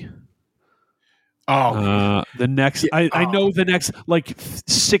Me. The next, I know the next like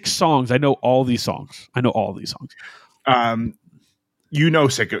 6 songs. I know all these songs. Sicko.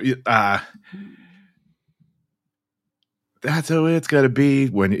 That's how it's gonna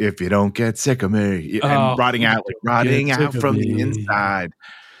be if you don't get sick of me. And rotting out from the inside.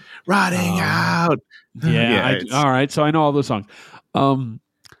 Rotting out. Yeah. All right. So I know all those songs.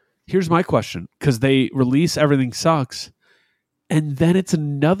 Here's my question, because they release Everything Sucks, and then it's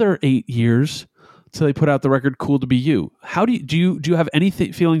another 8 years till they put out the record Cool to Be You. How do you have any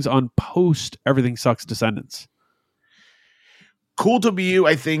feelings on post Everything Sucks Descendants? Cool to Be You,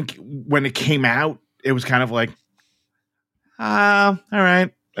 I think when it came out, it was kind of like, all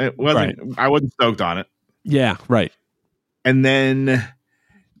right. It wasn't. Right. I wasn't stoked on it. Yeah, right. And then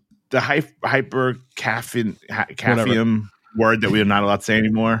the hyper caffeine word that we are not allowed to say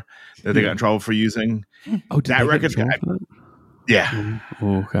anymore that they got in trouble for using. Oh, did that record? Yeah.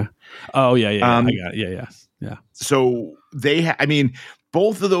 Oh, okay. Oh, yeah. I got it. Yeah. So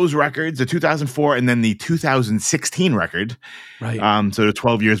both of those records, the 2004 and then the 2016 record, right? So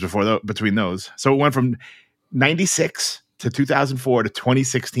 12 years between those. So it went from 96 to 2004 to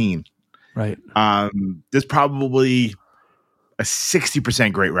 2016. Right. There's probably a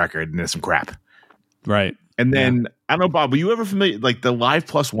 60% great record and there's some crap. Right. And then I don't know, Bob, were you ever familiar like the Live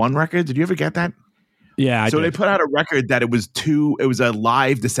Plus One record? Did you ever get that? Yeah. So they put out a record that it was a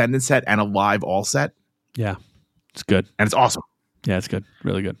live Descendants set and a live All set. Yeah. It's good. And it's awesome. Yeah, it's good.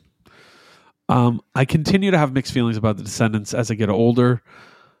 Really good. I continue to have mixed feelings about the Descendants as I get older.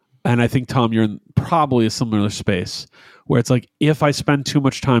 And I think, Tom, you're in probably a similar space where it's like, if I spend too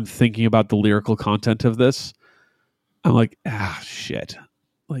much time thinking about the lyrical content of this, I'm like, shit.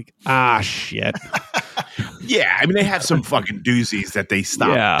 Shit. Yeah, I mean, they have some fucking doozies that they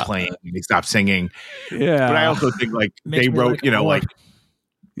stopped playing and they stopped singing. Yeah. But I also think, like, they wrote, like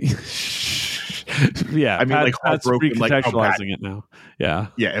yeah, I mean, Pat, like, Pat's heartbroken, like, recontextualizing it now. Yeah.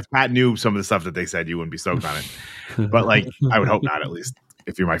 Yeah, if Pat knew some of the stuff that they said, you wouldn't be stoked on it. But, like, I would hope not, at least.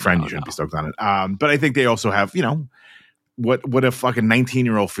 If you're my friend, you shouldn't be stoked on it. But I think they also have, what a fucking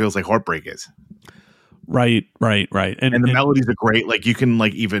 19-year-old feels like heartbreak is. Right. And the melodies are great. Like, you can,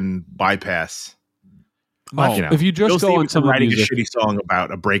 like, even bypass. If you just Bill go on some writing music, a shitty song about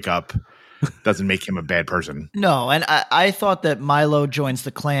a breakup doesn't make him a bad person. No, and I thought that Milo joins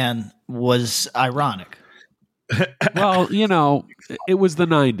the Klan was ironic. Well, it was the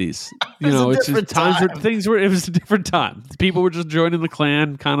 90s. It's just times where things were. It was a different time. People were just joining the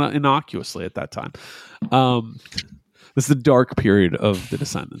Klan kind of innocuously at that time. This is the dark period of the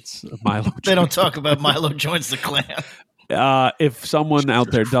Descendants of Milo. They don't talk about Milo joins the Klan. If someone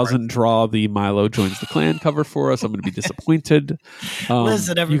out there doesn't draw the Milo joins the Klan cover for us, I'm going to be disappointed.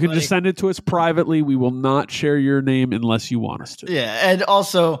 Listen, everybody. You can just send it to us privately. We will not share your name unless you want us to. Yeah, and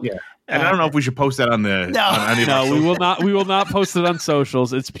also, and I don't know if we should post that on the. No, we will not. We will not post it on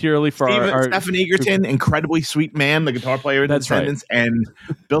socials. It's purely for Stephen Egerton, incredibly sweet man, the guitar player in the Descendants, and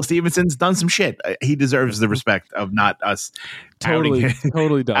Bill Stevenson's done some shit. He deserves the respect of not us. Totally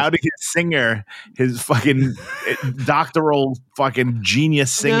does. Outing his singer, his fucking doctoral fucking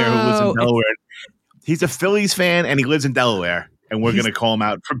genius singer who lives in Delaware. He's a Phillies fan and he lives in Delaware. And we're going to call him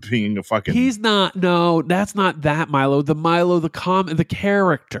out for being a fucking... He's not... No, that's not that Milo. The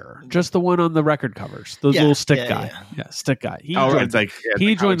character. Just the one on the record covers. The little stick guy. Yeah, stick guy. He joined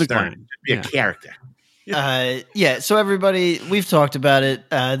the Klan. Be a character. So everybody, we've talked about it.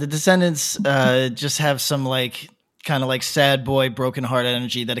 The Descendants just have some kind of like sad boy, broken heart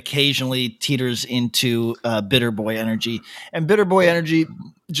energy that occasionally teeters into bitter boy energy. And bitter boy energy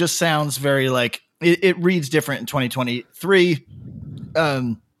just sounds very like... It reads different in 2023.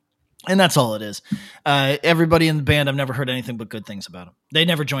 And that's all it is. Everybody in the band, I've never heard anything but good things about them. They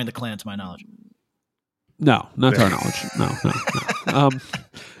never joined the Klan, to my knowledge. No, not to our knowledge. No.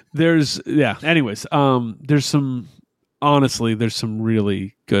 Anyways, there's some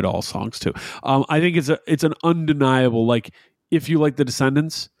really good all songs too. I think it's an undeniable, like, if you like the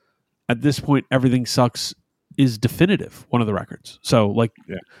Descendants, at this point, Everything Sucks is definitive one of the records. So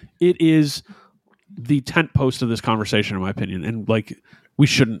it is the tent post of this conversation, in my opinion, and like, we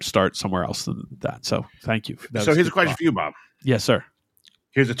shouldn't start somewhere else than that. So thank you. So here's a question for you, Bob. Yes, sir.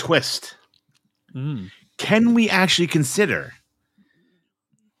 Here's a twist. Can we actually consider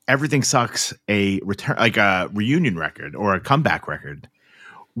Everything Sucks a return, like a reunion record or a comeback record,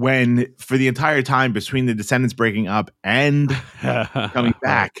 when for the entire time between the Descendants breaking up and coming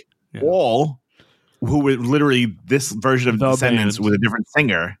back, all who were literally this version of the Descendants band with a different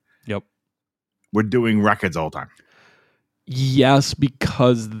singer, were doing records all the time? Yes,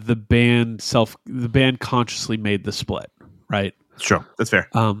 because the band consciously made the split, right? Sure, that's fair.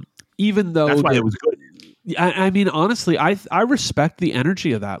 Even though that's why it was good. I mean, honestly, I respect the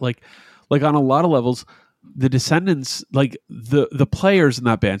energy of that. Like on a lot of levels, the Descendants, like the players in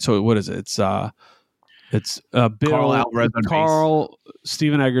that band. So what is it? It's Bill, Carl,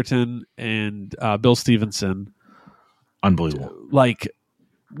 Stephen Egerton, and Bill Stevenson. Unbelievable. Like,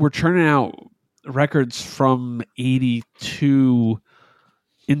 we're churning out records from 82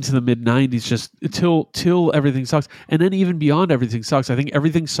 into the mid 90s, just till Everything Sucks, and then even beyond Everything Sucks. I think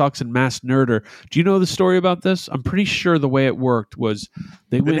Everything Sucks and Mass Nerder. Do you know the story about this? I'm pretty sure the way it worked was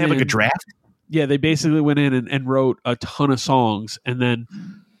they went have like a draft. Yeah, they basically went in and wrote a ton of songs, and then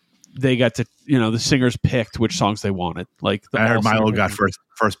they got to, the singers picked which songs they wanted. Like, I heard Milo got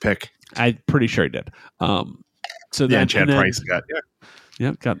first pick. I'm pretty sure he did. So then Chad Price got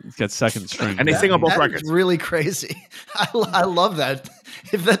got second string, and they sing on both records. Really crazy. I love that.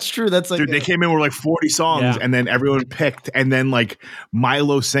 If that's true, that's like, dude, they came in with like 40 songs, and then everyone picked, and then like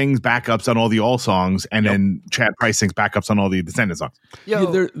Milo sings backups on all the all songs, and then Chad Price sings backups on all the Descendants songs.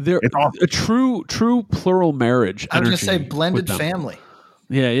 They're awesome. A true plural marriage. I was going to say blended family.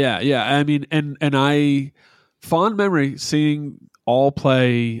 Yeah. I mean, and I fond memory seeing All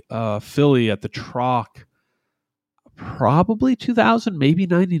play Philly at the Troc, probably 2000, maybe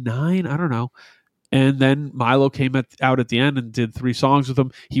 99. I don't know. And then Milo came out at the end and did 3 songs with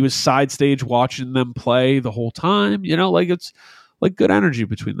them. He was side stage watching them play the whole time. Like it's like good energy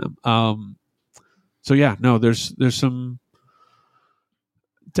between them. So yeah, no, there's some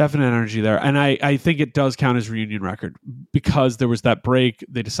definite energy there. And I think it does count as reunion record because there was that break.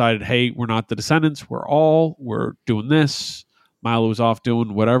 They decided, hey, we're not the Descendants. We're doing this. Milo was off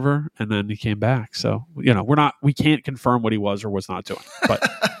doing whatever, and then he came back. So, we can't confirm what he was or was not doing, but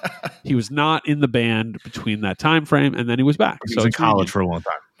he was not in the band between that time frame, and then he was back. He was in college for a long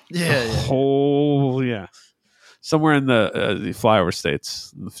time. Yeah. Somewhere in the flyover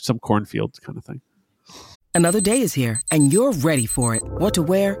states, some cornfield kind of thing. Another day is here, and you're ready for it. What to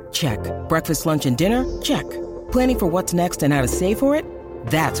wear? Check. Breakfast, lunch, and dinner? Check. Planning for what's next and how to save for it?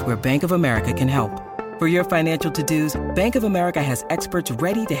 That's where Bank of America can help. For your financial to-dos, Bank of America has experts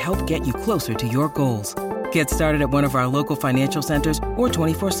ready to help get you closer to your goals. Get started at one of our local financial centers or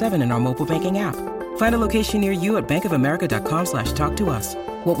 24/7 in our mobile banking app. Find a location near you at bankofamerica.com/talktous.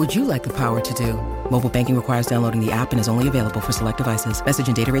 What would you like the power to do? Mobile banking requires downloading the app and is only available for select devices. Message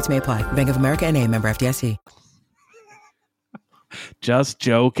and data rates may apply. Bank of America NA, member FDIC. Just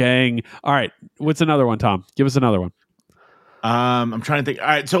joking. All right. What's another one, Tom? Give us another one. I'm trying to think. All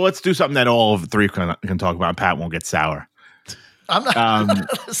right, so let's do something that all of 3 can talk about. Pat won't get sour. I'm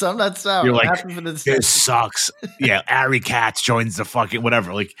not. So I'm not sour. You're like, this sucks. Yeah, Ari Katz joins the fucking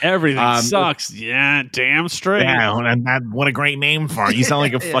whatever. Like everything sucks. Yeah, damn straight. Yeah, and what a great name for it. You sound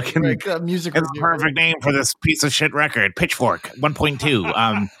like a fucking like a music. It's a perfect name for this piece of shit record. Pitchfork 1.2.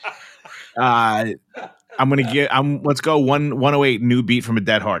 I'm gonna get. Let's go 108 new beat from a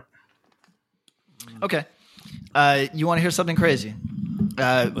Dead Heart. Okay. You want to hear something crazy?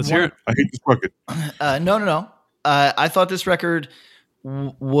 Let's hear it. I hate this record. No. I thought this record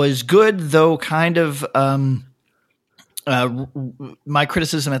was good, though kind of my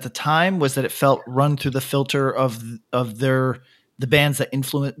criticism at the time was that it felt run through the filter of the bands that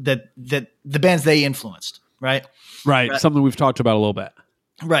the bands they influenced, right? Right. Something we've talked about a little bit.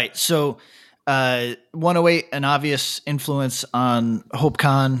 Right. So 108, an obvious influence on Hope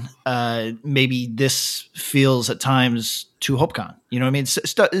Con. Maybe this feels at times too Hope Con. You know what I mean?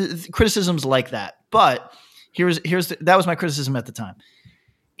 Criticisms like that. But that was my criticism at the time.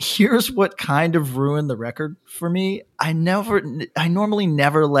 Here's what kind of ruined the record for me. I normally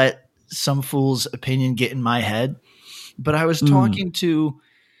never let some fool's opinion get in my head, but I was talking to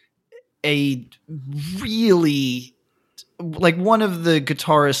a really like one of the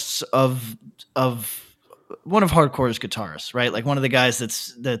guitarists of one of hardcore's guitarists, right? Like one of the guys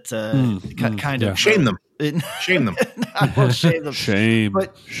kind of shame them. Shame them. I won't shame them. Shame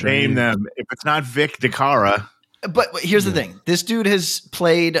them. If it's not Vic DiCara. But here's the thing. This dude has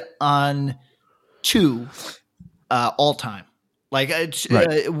played on 2 all time. Like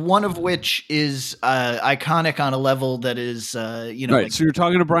one of which is iconic on a level that is right. Like, so you're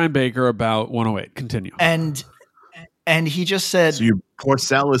talking to Brian Baker about 108. Continue. And he just said, so your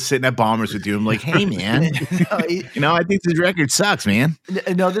Porcel is sitting at Bombers with you. I'm like, hey man, I think this record sucks, man.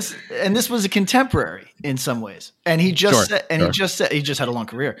 No, this was a contemporary in some ways. And he just said, he just had a long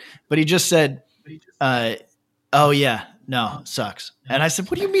career, but he just said, oh yeah, no, sucks. And I said,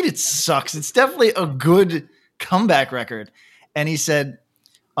 what do you mean it sucks? It's definitely a good comeback record. And he said,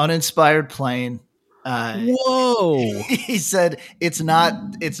 uninspired playing. Whoa. He said, it's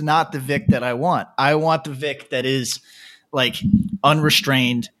not the Vic that I want. I want the Vic that is like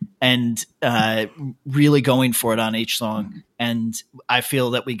unrestrained and really going for it on each song. And I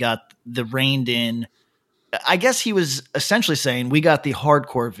feel that we got the reined in. I guess he was essentially saying we got the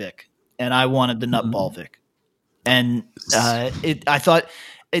hardcore Vic and I wanted the nutball Vic. And I thought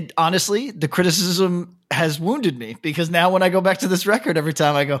honestly, the criticism has wounded me because now when I go back to this record, every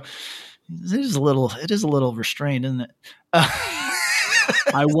time I go, it is a little restrained, isn't it?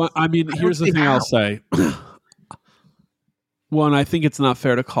 Here's the thing I'll say. One, I think it's not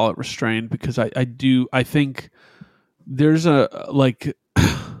fair to call it restrained because I think there's I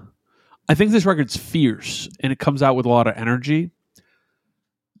think this record's fierce and it comes out with a lot of energy.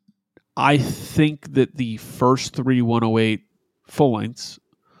 I think that the first 3 108 full lengths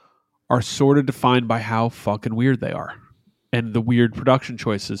are sort of defined by how fucking weird they are and the weird production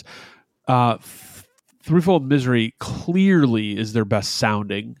choices. Threefold Misery clearly is their best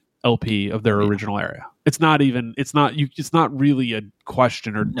sounding LP of their original era. It's not really a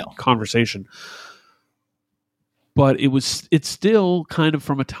question or conversation. But it's still kind of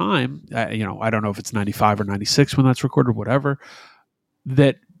from a time, I don't know if it's 95 or 96 when that's recorded, whatever,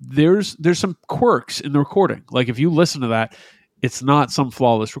 that there's some quirks in the recording. Like if you listen to that, it's not some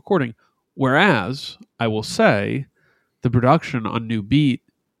flawless recording. Whereas I will say the production on New Beat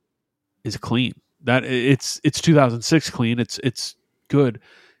is clean. That it's 2006 clean. It's good.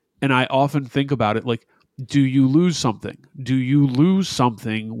 And I often think about it like, do you lose something? Do you lose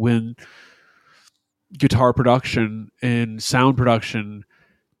something when guitar production and sound production,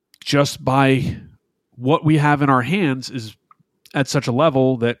 just by what we have in our hands, is at such a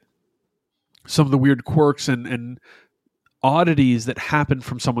level that some of the weird quirks and oddities that happen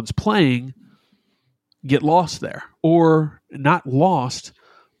from someone's playing get lost there, or not lost,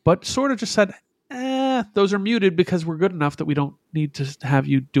 but sort of just said, those are muted because we're good enough that we don't need to have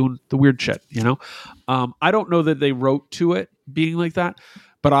you doing the weird shit, you know? I don't know that they wrote to it being like that,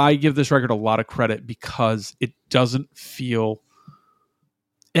 but I give this record a lot of credit because it doesn't feel,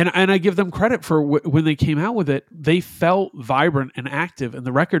 and I give them credit for when they came out with it, they felt vibrant and active, and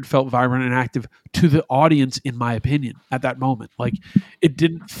the record felt vibrant and active to the audience, in my opinion, at that moment. Like, it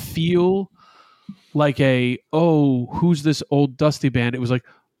didn't feel like who's this old dusty band? It was like,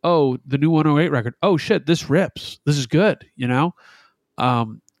 oh, the new 108 record. Oh shit, this rips. This is good, you know?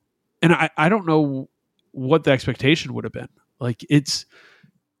 And I don't know what the expectation would have been. Like,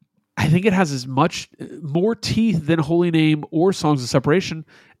 I think it has as much more teeth than Holy Name or Songs of Separation,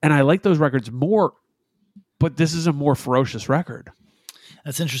 and I like those records more, but this is a more ferocious record.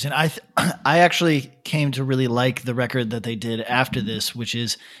 That's interesting. I actually came to really like the record that they did after this, which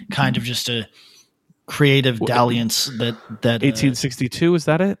is kind of just a creative dalliance that 1862, is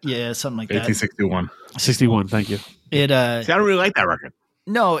that it? Yeah, something like that. 1861. 61, thank you. See, I don't really like that record.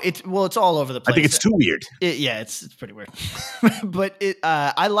 No, it's all over the place. I think it's too weird. It's pretty weird. But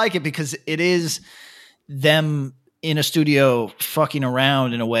I like it because it is them in a studio fucking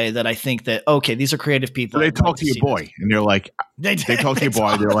around in a way that I think that, okay, these are creative people. So they talk to your boy and they're like, they talk to your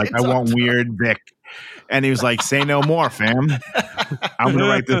boy. They're like, I want Weird Vic. And he was like, say no more, fam. I'm going to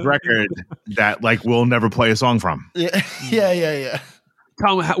write this record that like we'll never play a song from. Yeah.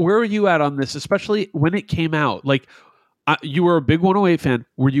 Tom, where are you at on this? Especially when it came out, like, you were a big 108 fan.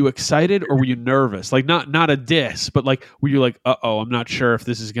 Were you excited or were you nervous? Like, not a diss, but like, were you like, I'm not sure if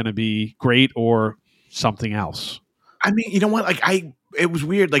this is going to be great or something else? I mean, you know what? Like, it was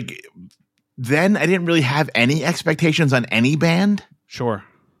weird. Like, then I didn't really have any expectations on any band. Sure.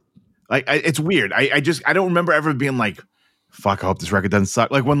 Like, it's weird. I don't remember ever being like, fuck, I hope this record doesn't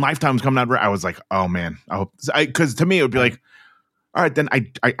suck. Like, when Lifetime was coming out, I was like, oh man, I hope. Because to me, it would be like, all right, then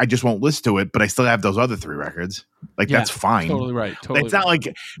I just won't listen to it, but I still have those other 3 records. Like, that's fine. Totally right. It's not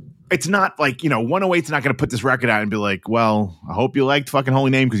like, 108's not going to put this record out and be like, well, I hope you liked fucking Holy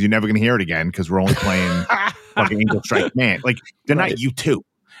Name because you're never going to hear it again because we're only playing fucking Angel Strike Man. Like, they're not U2. You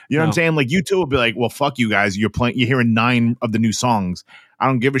know what I'm saying? Like, U2 will be like, well, fuck you guys. You're hearing 9 of the new songs. I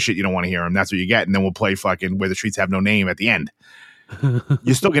don't give a shit. You don't want to hear them. That's what you get. And then we'll play fucking Where the Streets Have No Name at the end.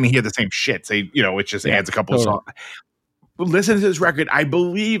 You're still going to hear the same shit. It just adds a couple of songs. But listen to this record. I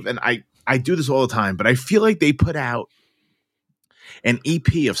believe, and I do this all the time, but I feel like they put out an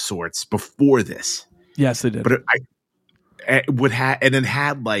EP of sorts before this. Yes, they did. But it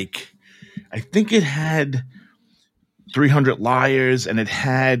had like, I think it had 300 Liars, and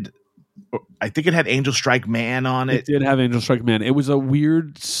I think it had Angel Strike Man on it. It did have Angel Strike Man. It was a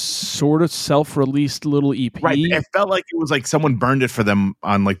weird sort of self-released little EP. Right. It felt like it was like someone burned it for them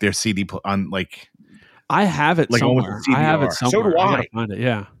on like their CD on like. I have it like somewhere. I have it somewhere. So do I. Find it,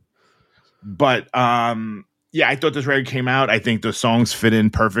 yeah. But I thought this record came out. I think the songs fit in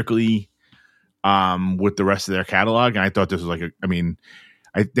perfectly with the rest of their catalog, and I thought this was like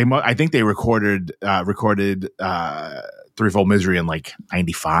I think they recorded Threefold Misery in like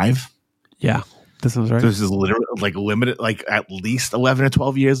 95. Yeah, this sounds right. So this is literally like limited, like at least 11 or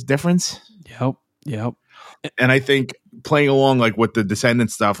 12 years difference. Yep. And I think playing along like with the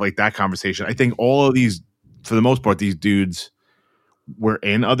Descendants stuff, like that conversation, I think all of these, for the most part, these dudes were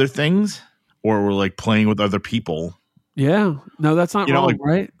in other things or were like playing with other people. Yeah. No, that's not wrong,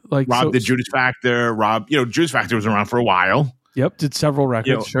 right? Like Rob did Judas Factor. Judas Factor was around for a while. Yep. Did several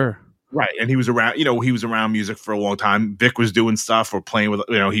records. Sure. Right. And he was around music for a long time. Vic was doing stuff or playing with,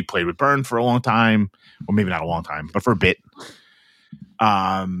 he played with Burn for a long time, or maybe not a long time, but for a bit.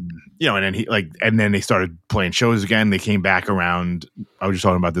 And then they started playing shows again. They came back around. I was just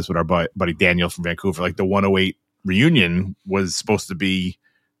talking about this with our buddy Daniel from Vancouver. Like the 108 reunion was supposed to be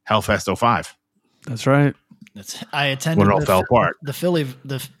Hellfest 05. That's right. I attended when it all fell apart. The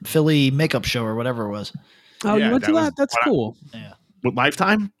Philly makeup show or whatever it was. Oh, you went to that? That's cool. With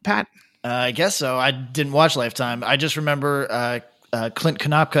Lifetime, Pat? I guess so. I didn't watch Lifetime. I just remember Clint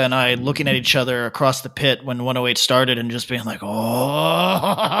Konopka and I looking at each other across the pit when 108 started and just being like,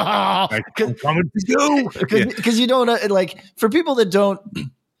 oh, because you don't like, for people that don't,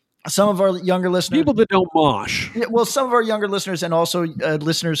 some of our younger listeners, people that don't mosh. Well, some of our younger listeners and also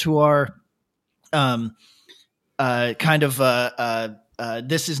listeners who are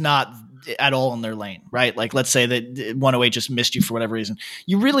this is not at all in their lane, right? Like, let's say that 108 just missed you for whatever reason.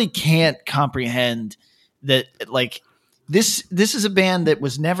 You really can't comprehend that, like, this is a band that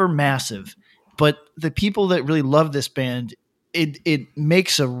was never massive, but the people that really love this band, it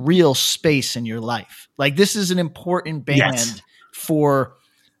makes a real space in your life. Like, this is an important band for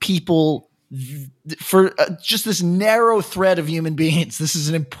people, for just this narrow thread of human beings. This is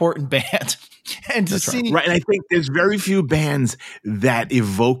an important band. And to see, right. And I think there's very few bands that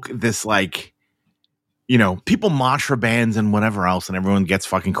evoke this, like, you know, people mosh for bands and whatever else, and everyone gets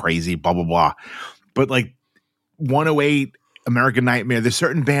fucking crazy, blah, blah, blah. But like 108, American Nightmare, there's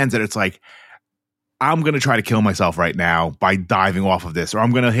certain bands that it's like, I'm going to try to kill myself right now by diving off of this, or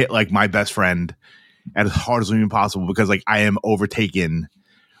I'm going to hit like My Best Friend as hard as humanly possible because like I am overtaken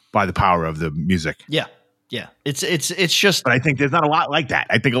by the power of the music. Yeah. Yeah, it's just. But I think there's not a lot like that.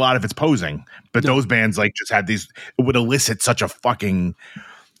 I think a lot of it's posing. But those bands like just had these. It would elicit such a fucking.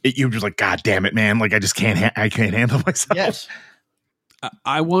 You're just like, God damn it, man! Like I just can't. I can't handle myself. Yes.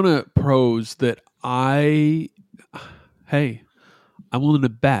 I want to pros that I'm willing to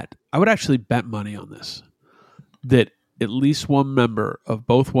bet. I would actually bet money on this. That at least one member of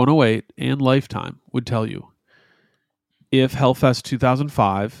both 108 and Lifetime would tell you, if Hellfest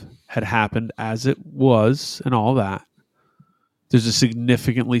 2005 had happened as it was and all that, there's a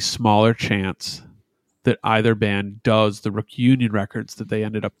significantly smaller chance that either band does the reunion records that they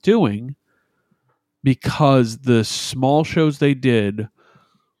ended up doing, because the small shows they did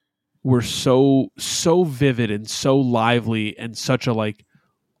were so vivid and so lively and such a like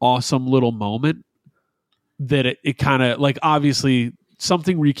awesome little moment that it kind of like, obviously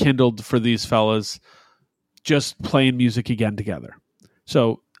something rekindled for these fellas just playing music again together.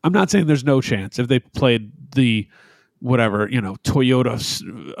 So I'm not saying there's no chance if they played the whatever, you know,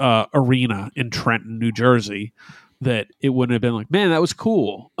 Toyota arena in Trenton, New Jersey, that it wouldn't have been like, man, that was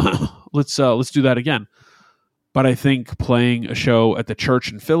cool. Let's do that again. But I think playing a show at the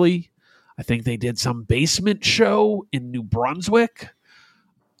church in Philly, I think they did some basement show in New Brunswick.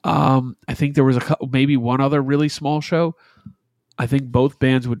 I think there was maybe one other really small show. I think both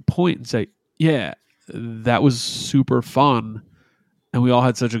bands would point and say, yeah, that was super fun. And we all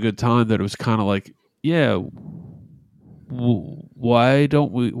had such a good time that it was kind of like, yeah, why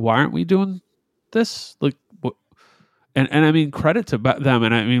aren't we doing this? Like, what? And I mean, credit to them.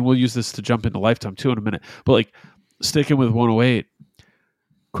 And I mean, we'll use this to jump into Lifetime too in a minute, but like sticking with 108,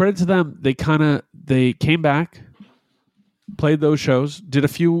 credit to them. They came back, played those shows,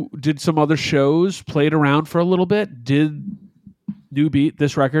 did some other shows, played around for a little bit, did New Beat,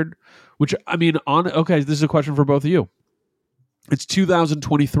 this record, which I mean, this is a question for both of you. It's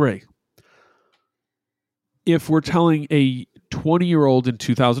 2023. If we're telling a 20-year-old in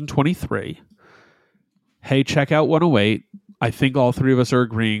 2023, hey, check out 108, I think all three of us are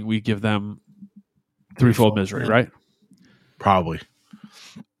agreeing we give them Threefold Misery, right? Probably.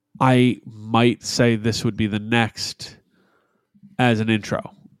 I might say this would be the next as an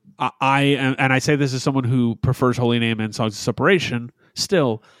intro. I say this as someone who prefers Holy Name and Songs of Separation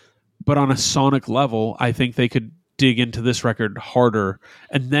still, but on a sonic level, I think they could dig into this record harder.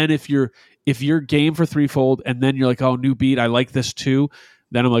 And then if you're game for Threefold and then you're like, oh, New Beat, I like this too,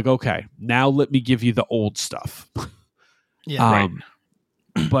 then I'm like, okay, now let me give you the old stuff. Yeah. Right.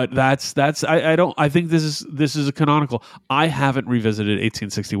 But I think this is a canonical. I haven't revisited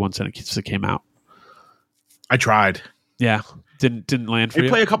 1861 since it came out. I tried. Yeah. Didn't land for they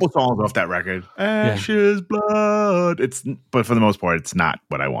you. Play a couple songs off that record. Ashes, blood. But for the most part, it's not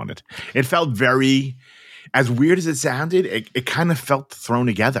what I wanted. It felt very, as weird as it sounded, it kind of felt thrown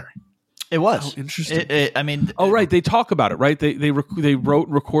together. It was interesting. Right. They talk about it, right? They wrote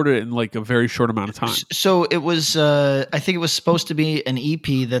and recorded it in like a very short amount of time. So it was. I think it was supposed to be an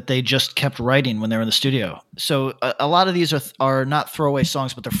EP that they just kept writing when they were in the studio. So a lot of these are not throwaway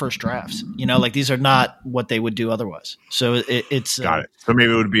songs, but they're first drafts. You know, like these are not what they would do otherwise. So it's got it. So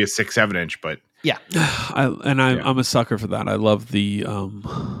maybe it would be a 6-7 inch, but yeah. I'm a sucker for that. I love the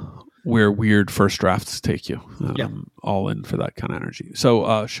where weird first drafts take you. All in for that kind of energy.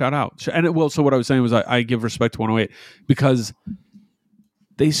 So shout out. So what I was saying was I give respect to 108 because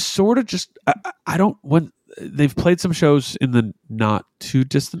they sort of just when they've played some shows in the not too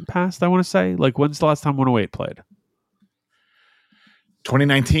distant past, I want to say. Like, when's the last time 108 played?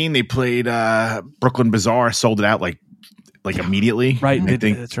 2019 they played Brooklyn Bazaar, sold it out like like immediately. Right. I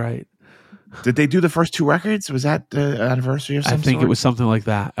think That's right. Did they do the first 2 records? Was that the anniversary of some I think sort? it was something like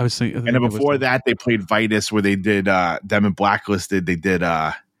that. I was thinking. And then before that, they played Vitus, where they did them and Blacklisted. They did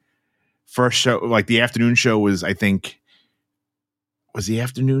first show, like the afternoon show was, I think, was the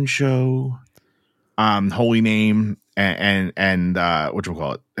afternoon show Holy Name and what you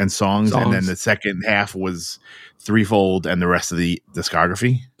call it, and songs, and then the second half was Threefold and the rest of the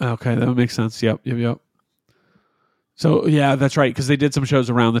discography. Okay, that would make sense. Yep. So yeah, that's right, because they did some shows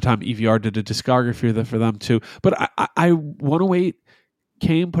around the time EVR did a discography for them too. But I 108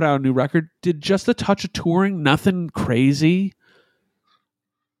 came, put out a new record, did just a touch of touring, nothing crazy,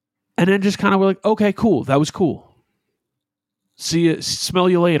 and then just kind of were like, okay, cool, that was cool. See you, smell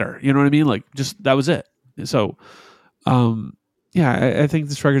you later. You know what I mean? Like, just that was it. So, I think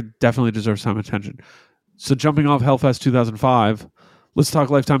this record definitely deserves some attention. So jumping off Hellfest 2005, let's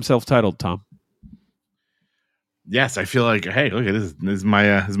talk Lifetime self-titled, Tom. Yes, I feel like, hey, look at this. This is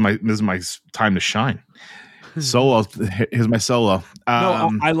my time to shine. Solo. Here's my solo.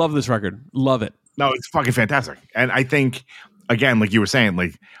 No, I love this record. Love it. No, it's fucking fantastic. And I think, again, like you were saying,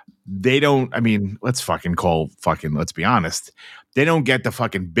 like they don't. I mean, let's be honest. They don't get the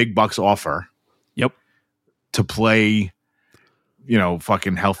fucking big bucks offer. Yep. To play,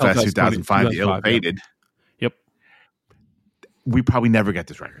 fucking Hellfest 2005, the Ill-Fated. Yep. We probably never get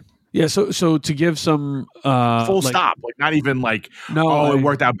this record. Yeah, so to give some full stop, like not even like it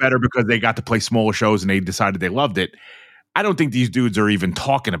worked out better because they got to play smaller shows and they decided they loved it. I don't think these dudes are even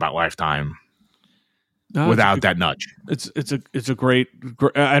talking about Lifetime without that nudge. It's a great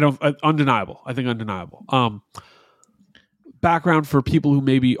undeniable. I think undeniable. Background for people who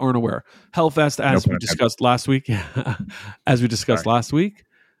maybe aren't aware. Hellfest, as we discussed last week,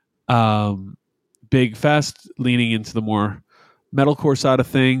 big fest leaning into the more metalcore side of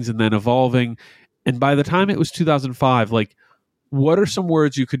things and then evolving. And by the time it was 2005, like, what are some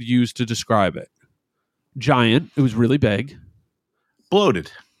words you could use to describe it? Giant. It was really big.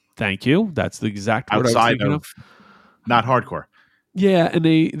 Bloated. Thank you. That's the exact word outside of not hardcore. Yeah, and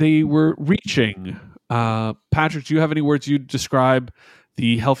they were reaching. Patrick, do you have any words you'd describe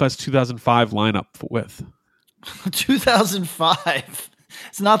the Hellfest 2005 lineup with? 2005.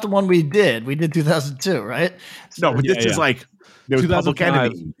 It's not the one we did. We did 2002, right? No, but this is like there was Public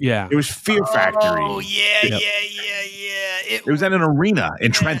Enemy. Yeah, it was Fear Factory. Oh yeah. It was at an arena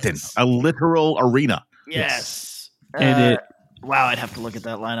in Trenton, a literal arena. Yes, and wow, I'd have to look at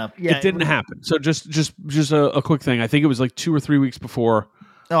that lineup. Yeah, it didn't happen. So just a quick thing. I think it was like 2 or 3 weeks before.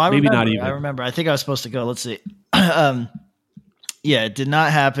 No, I maybe remember. Not even. I remember. I think I was supposed to go. Let's see. Yeah, it did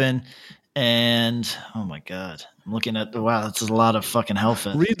not happen. And oh my god, I'm looking at wow, that's a lot of fucking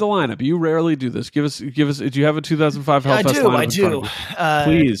Hellfest. Read the lineup. You rarely do this. Give us. Do you have a 2005 Hellfest lineup? I do.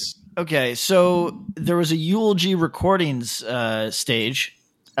 Please. Okay, so there was a Eulogy Recordings stage.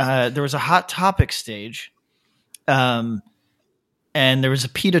 There was a Hot Topic stage. And there was a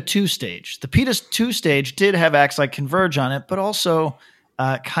PETA 2 stage. The PETA 2 stage did have acts like Converge on it, but also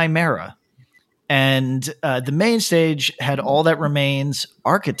Chimera. And the main stage had All That Remains,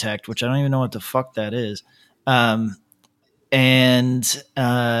 Architect, which I don't even know what the fuck that is. And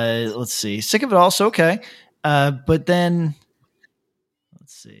let's see, Sick of It All, so okay. But then,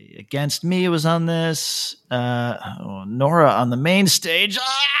 let's see, Against Me was on this. Nora on the main stage.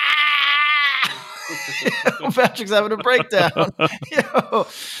 Patrick's having a breakdown. All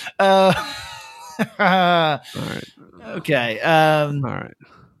right. Okay. All right.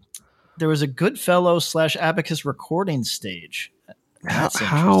 There was a Goodfellow / Abacus recording stage.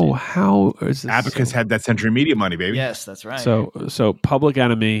 How is this? Abacus had that Century Media money, baby. Yes, that's right. So Public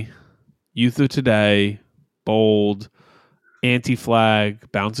Enemy, Youth of Today, Bold,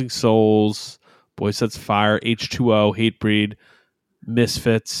 Anti-Flag, Bouncing Souls, Boy Sets Fire, H2O, Hatebreed,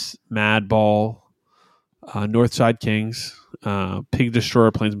 Misfits, Madball, Northside Kings, Pig Destroyer,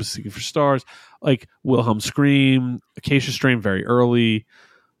 Planes Seeking for Stars, like Wilhelm Scream, Acacia Strain very early.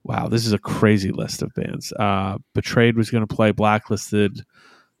 Wow, this is a crazy list of bands. Betrayed was going to play, Blacklisted.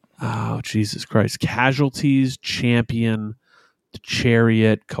 Oh, Jesus Christ. Casualties, Champion, The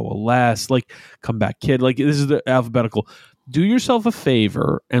Chariot, Coalesce, like Comeback Kid. Like, this is the alphabetical. Do yourself a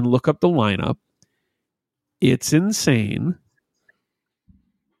favor and look up the lineup. It's insane.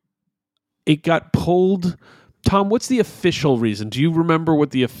 It got pulled. Tom, what's the official reason? Do you remember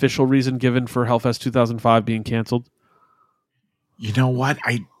what the official reason given for Hellfest 2005 being canceled? You know what?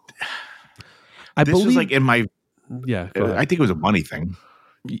 I this believe was like in my I think it was a money thing.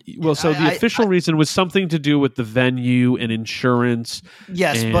 Well, so the official reason was something to do with the venue and insurance.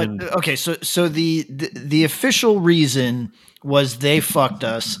 Yes, but okay. So the official reason was they fucked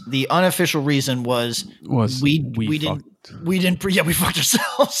us. The unofficial reason was we didn't We didn't. We fucked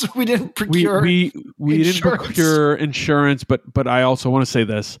ourselves. We didn't procure. We didn't procure insurance, but I also want to say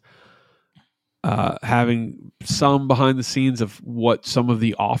this. Having some behind the scenes of what some of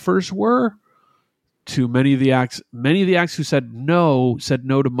the offers were to many of the acts who said no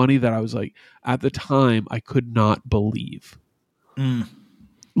to money that I was like, at the time I could not believe.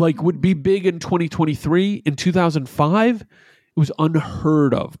 Like, would be big in 2023. In 2005, it was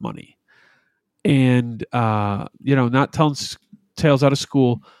unheard of money. And not telling tales out of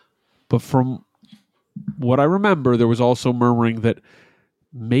school, but from what I remember, there was also murmuring that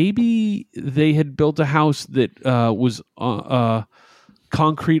maybe they had built a house that was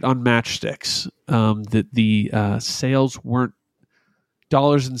concrete on matchsticks, that the sales weren't,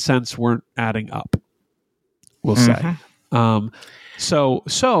 dollars and cents weren't adding up, we'll say.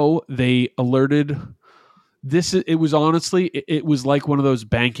 So they alerted this. It was honestly, it was like one of those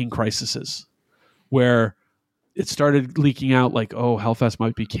banking crises where it started leaking out like, oh, Hellfest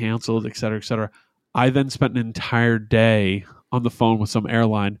might be canceled, et cetera, et cetera. I then spent an entire day on the phone with some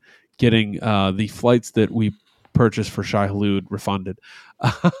airline getting the flights that we purchased for Shai Hulud refunded.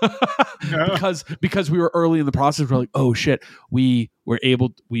 because we were early in the process. We're like, oh shit, we were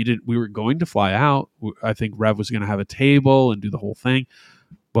going to fly out. I think Rev was going to have a table and do the whole thing,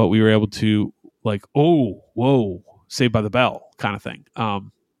 but we were able to like, oh, whoa, Saved by the Bell kind of thing.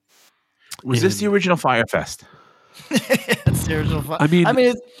 Was this the original Fyre Fest? It's the original I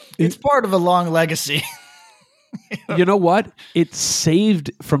mean, it's part of a long legacy. You know what? It's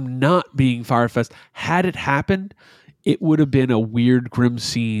saved from not being Fyre Fest. Had it happened, it would have been a weird, grim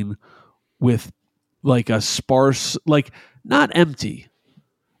scene with like a sparse, like not empty,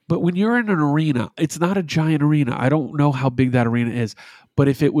 but when you're in an arena, it's not a giant arena. I don't know how big that arena is, but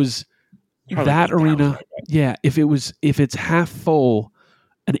if it was that arena, yeah, if it's half full,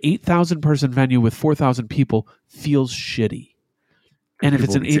 an 8,000 person venue with 4,000 people feels shitty. And if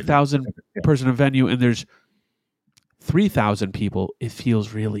it's an 8,000 person venue and there's 3,000 people, it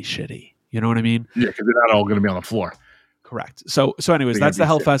feels really shitty. You know what I mean? Yeah, because they're not all going to be on the floor. Correct. So anyways, that's the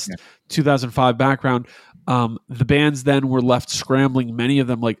Hellfest 2005 background. The bands then were left scrambling. Many of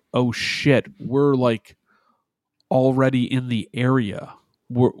them like, oh shit, we're like already in the area.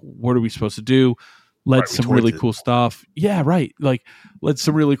 What are we supposed to do? Led some really cool stuff. Yeah, right. Like led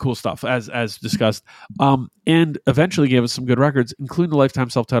some really cool stuff as discussed. And eventually gave us some good records, including the Lifetime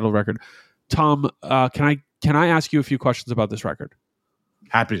self-titled record. Tom, can I ask you a few questions about this record?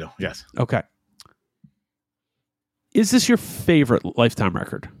 Happy to, yes. Okay. Is this your favorite Lifetime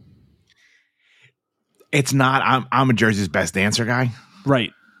record? It's not. I'm a Jersey's Best Dancer guy.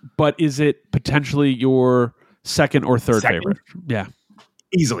 Right. But is it potentially your second or third favorite? Yeah.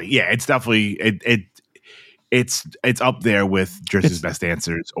 Easily. Yeah, it's definitely it's up there with Jersey's Best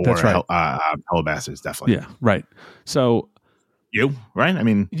Dancers or right. Hello Bastards, definitely. Yeah, right. So you, right? I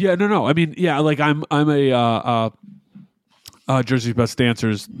mean, yeah, no. I mean, yeah, like I'm a Jersey's Best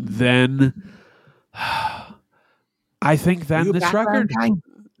Dancers. Then I think then this record.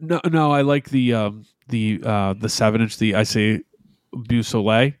 No, I like the 7-inch. The I say Bu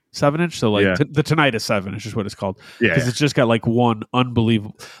Soleil 7-inch. So like the Tinnitus 7-inch is what it's called. Because it's just got like one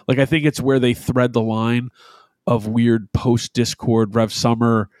unbelievable. Like I think it's where they thread the line of weird post Discord Rev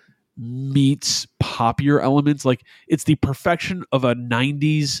Summer meets poppier elements. Like it's the perfection of a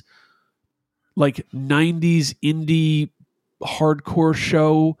 90s indie hardcore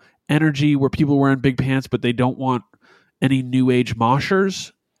show energy where people wearing big pants but they don't want any new age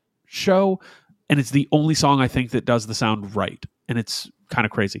moshers show, and it's the only song I think that does the sound right, and it's kind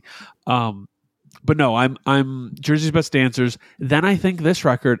of crazy. But no, I'm Jersey's Best Dancers, then I think this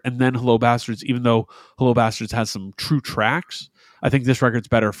record, and then Hello Bastards. Even though Hello Bastards has some true tracks, I think this record's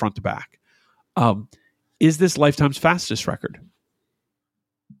better front to back. Is this Lifetime's fastest record?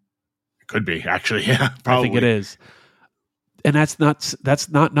 It could be, actually. Yeah, probably. I think it is. And that's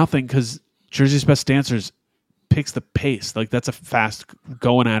not nothing, because Jersey's Best Dancers picks the pace. Like that's a fast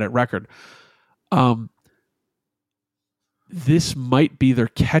going at it record. This might be their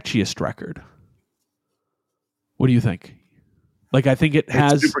catchiest record. What do you think? Like I think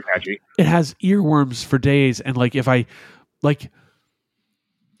it's super catchy. It has earworms for days, and like if I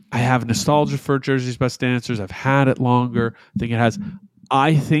have nostalgia for Jersey's Best Dancers. I've had it longer.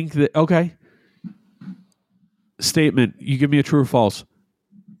 I think that okay. Statement, you give me a true or false.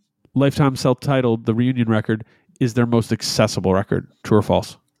 Lifetime self-titled, the reunion record, is their most accessible record. True or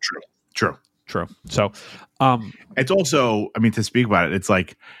false? True. So it's also, I mean, to speak about it, it's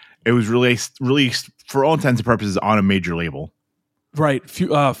like it was released for all intents and purposes on a major label. Right.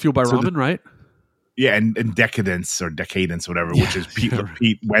 Fueled by Ramen, right? Yeah, and Decadence, whatever, which is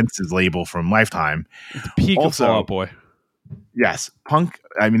Pete Wentz's label from Lifetime. The peak also, of Fall Out Boy. Yes, punk.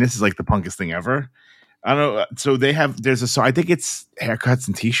 I mean, this is like the punkest thing ever. I don't know. So there's a song. I think it's haircuts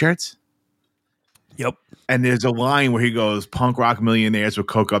and t-shirts. Yep. And there's a line where he goes, "Punk rock millionaires with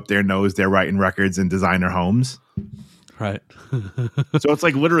coke up their nose. They're writing records and designer homes." Right. So it's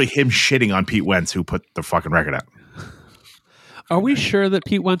like literally him shitting on Pete Wentz, who put the fucking record out. Are we sure that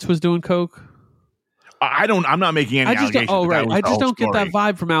Pete Wentz was doing coke? I'm not making any allegations. I just don't get that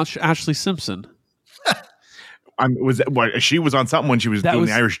vibe from Ashley Simpson. She was on something when she was doing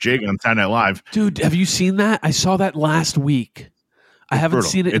the Irish Jig on Saturday Night Live. Dude, have you seen that? I saw that last week. I haven't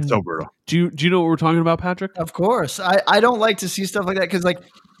brutal. seen it. It's so brutal. Do you know what we're talking about, Patrick? Of course. I don't like to see stuff like that because, like,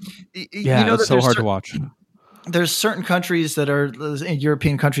 it's so hard to watch. There's certain countries that are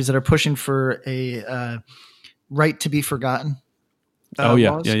European countries that are pushing for a right to be forgotten.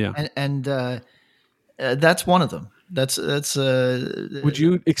 Laws. And that's one of them. That's. Would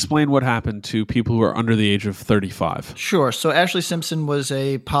you explain what happened to people who are under the age of 35? Sure. So Ashley Simpson was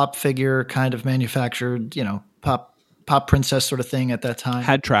a pop figure, kind of manufactured, pop princess sort of thing at that time.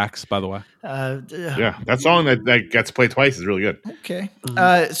 Had tracks, by the way. Yeah, that song that gets played twice is really good. Okay.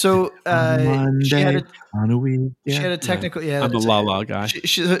 So she had a technical. Yeah, I'm the La La guy.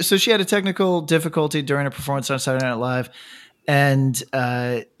 So she had a technical difficulty during a performance on Saturday Night Live, and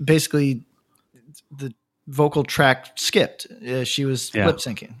basically the vocal track skipped. She was lip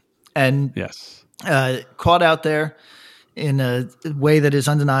syncing, and caught out there in a way that is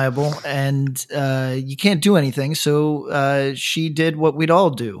undeniable, and you can't do anything. So she did what we'd all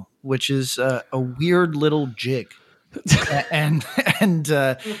do, which is a weird little jig, and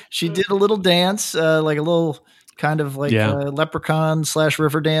she did a little dance, like a little kind of like leprechaun /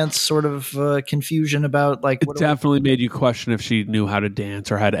 river dance sort of confusion about like. It definitely made you question if she knew how to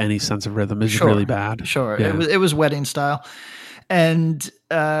dance or had any sense of rhythm. Is really bad. Sure, yeah. It was wedding style, and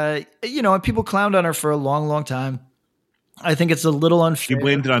people clowned on her for a long, long time. I think it's a little unfair. She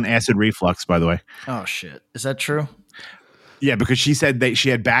blamed it on acid reflux, by the way. Oh shit, is that true? Yeah, because she said that she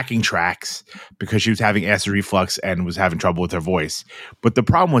had backing tracks because she was having acid reflux and was having trouble with her voice. But the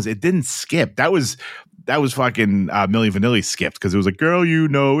problem was it didn't skip. That was fucking Milli Vanilli skipped because it was like, girl,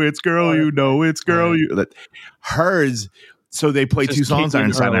 it's girl, it's girl, hers. So they played two songs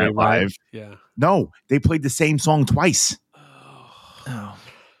on Saturday Night Live. Right? Yeah. No, they played the same song twice. Oh.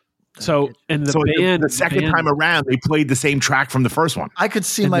 So the second time around, they played the same track from the first one. I could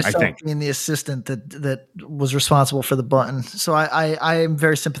see myself being the assistant that was responsible for the button. So I am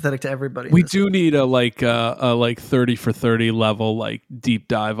very sympathetic to everybody. We do need a 30 for 30 level like deep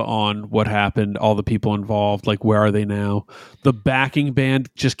dive on what happened, all the people involved, like where are they now? The backing band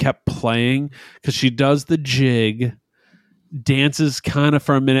just kept playing because she does the jig, dances kind of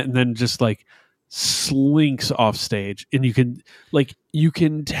for a minute, and then just like slinks off stage, and you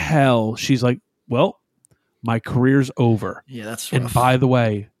can tell she's like, well, my career's over. Yeah, that's rough. And by the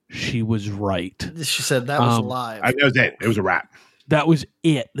way, she was right. She said that was live. That was it. It was a wrap. That was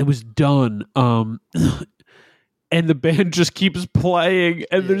it. It was done. And the band just keeps playing,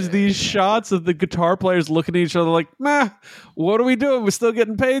 and there's these shots of the guitar players looking at each other like, meh, what are we doing? We're still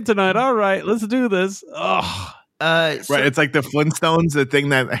getting paid tonight. All right, let's do this. Ugh. Right, it's like the Flintstones, the thing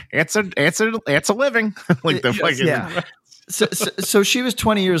that it's a living, like the fucking. Yeah. So she was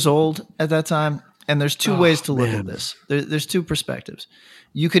 20 years old at that time, and there's two ways to look at this. There's two perspectives.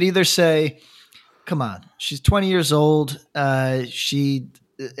 You could either say, "Come on, she's 20 years old. She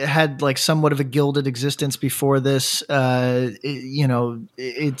had like somewhat of a gilded existence before this. Let's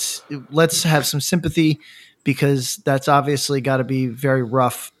have some sympathy because that's obviously got to be very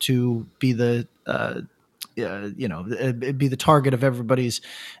rough to be the." Be the target of everybody's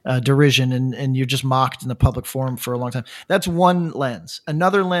derision, and you're just mocked in the public forum for a long time. That's one lens.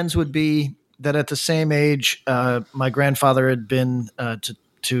 Another lens would be that at the same age, my grandfather had been to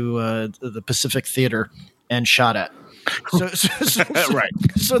the Pacific Theater and shot at. So right.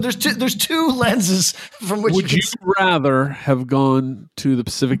 So there's two lenses from which would you rather have gone to the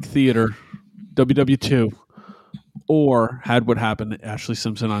Pacific Theater, WW2? Or had what happened to Ashley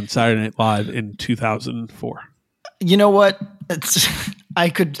Simpson on Saturday Night Live in 2004. You know what? See,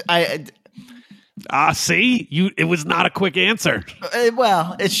 it was not a quick answer.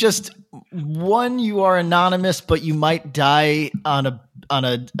 Well, it's just one. You are anonymous, but you might die on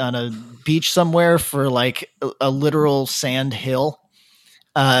a beach somewhere for like a literal sand hill,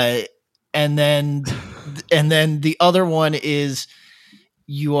 and then the other one is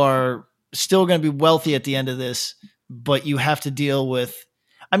you are still going to be wealthy at the end of this. But you have to deal with,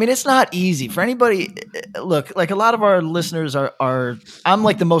 I mean, it's not easy for anybody. Look, like a lot of our listeners are I'm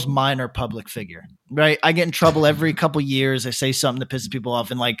like the most minor public figure, right? I get in trouble every couple years. I say something that pisses people off,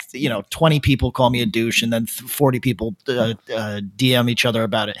 and 20 people call me a douche, and then 40 people DM each other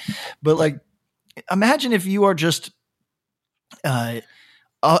about it. But like, imagine if you are just a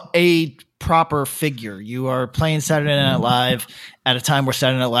proper figure. You are playing Saturday Night Live at a time where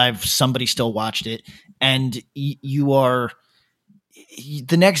Saturday Night Live, somebody still watched it, and you are.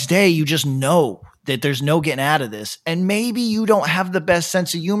 The next day, you just know that there's no getting out of this. And maybe you don't have the best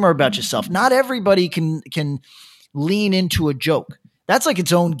sense of humor about yourself. Not everybody can lean into a joke. That's like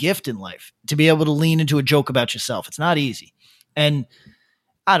its own gift in life, to be able to lean into a joke about yourself. It's not easy. And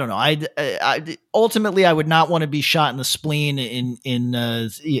I don't know. I ultimately, I would not want to be shot in the spleen in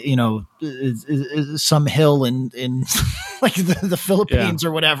some hill in like the Philippines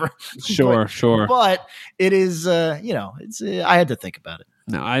or whatever. Sure. But it is, it's. I had to think about it.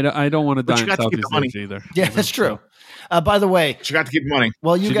 No, I don't want to die in Southeast Asia either. Yeah, that's true. By the way, she got to keep the money.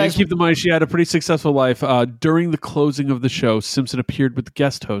 Well, she didn't keep the money. She had a pretty successful life. During the closing of the show, Simpson appeared with the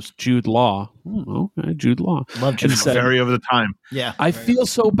guest host, Jude Law. Okay, Jude Law. Love Jude. Said, very over the time. Yeah. I feel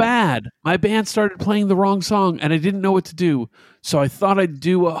so bad. My band started playing the wrong song, and I didn't know what to do. So I thought I'd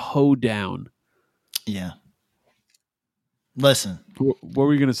do a hoedown. Yeah. Listen. What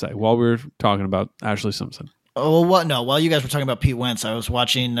were you going to say while we were talking about Ashley Simpson? Oh, well, what? No, while you guys were talking about Pete Wentz, I was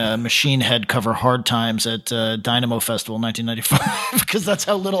watching Machine Head cover Hard Times at Dynamo Festival 1995 because that's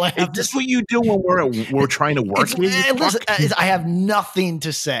how little I have. Is this what you do when we're trying to work with you? Listen, I have nothing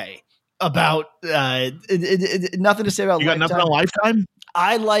to say about nothing to say about. You got nothing on Lifetime?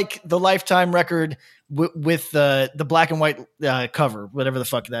 I like the Lifetime record with the black and white cover, whatever the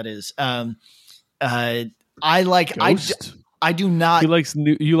fuck that is. I like Ghost? I do not.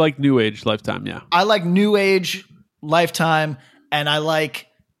 You like New Age Lifetime, yeah. I like New Age Lifetime, and I like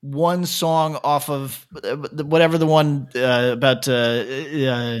one song off of whatever the one about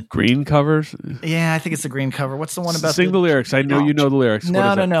Green covers. Yeah, I think it's the Green cover. What's the one about? Sing the lyrics. I know you know the lyrics.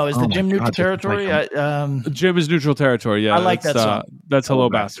 No. Is the Jim Neutral Territory? Jim is Neutral Territory. Yeah, I like that song. That's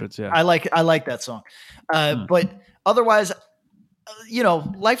Hello Bastards. Yeah, I like that song. But otherwise,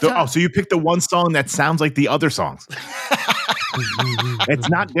 Lifetime. So you picked the one song that sounds like the other songs. It's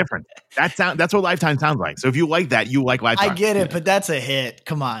not different. That's what Lifetime sounds like. So if you like that, you like Lifetime. I get it, but that's a hit.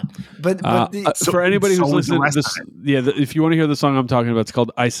 Come on. But for anybody who's listening to this, if you want to hear the song I'm talking about, it's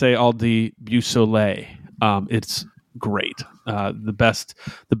called "I Say All the Beau Soleil." It's great. The best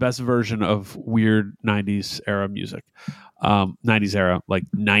version of weird 90s era music. 90s era, like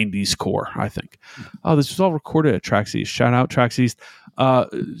 90s core, I think. Oh, this was all recorded at Tracks East. Shout out Tracks East.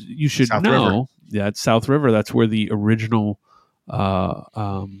 You should South know. River. Yeah, it's South River. That's where the original live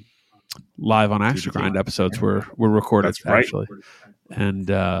on Axe to Grind episodes were recorded. That's right. Actually. And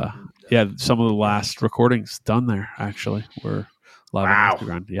some of the last recordings done there actually were live on Axe to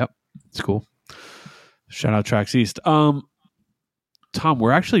Grind. Yep, it's cool. Shout out Tracks East. Tom,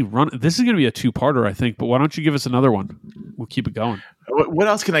 we're actually running. This is going to be a two-parter, I think. But why don't you give us another one? We'll keep it going. What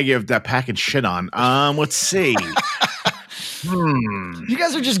else can I give that package shit on? Let's see. You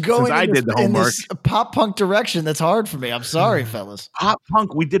guys are just going in this pop punk direction. That's hard for me. I'm sorry, fellas. Pop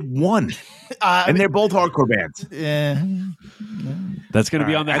punk. We did one, and they're both hardcore bands. Yeah, that's going to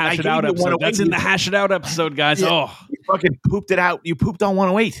be on the Hash It Out episode. That's in the Hash It Out episode, guys. Yeah. Oh, you fucking pooped it out. You pooped on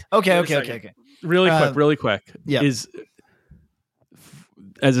 108. Okay. Really quick. Yeah. Is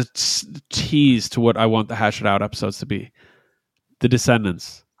as a tease to what I want the Hash It Out episodes to be. The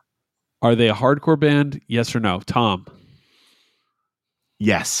Descendants. Are they a hardcore band? Yes or no? Tom.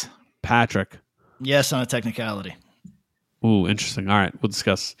 Yes. Patrick. Yes, on a technicality. Ooh, interesting. All right, we'll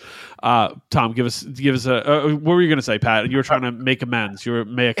discuss. Tom, give us a. What were you going to say, Pat? You were trying to make amends. You were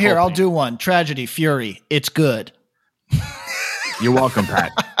Here, I'll do one. Tragedy, Fury. It's good. You're welcome,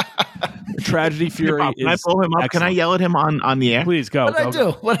 Pat. Tragedy, Fury. Can I pull him up? Excellent. Can I yell at him on the air? Please go.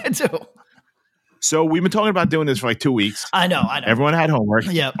 What I do? So we've been talking about doing this for like 2 weeks. I know. Everyone had homework.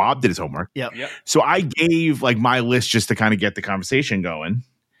 Yeah. Bob did his homework. Yeah. So I gave like my list just to kind of get the conversation going.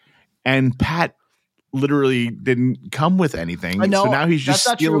 And Pat literally didn't come with anything. So now he's just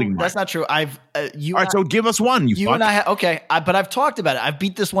stealing. That's not true. All right, so give us one. And I but I've talked about it. I've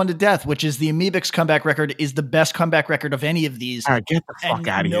beat this one to death, which is the Amoebics comeback record is the best comeback record of any of these. All right, get the fuck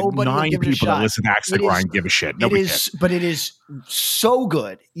out of here. 9 people that listen to Axe to Grind give a shit. Nobody cares. But it is so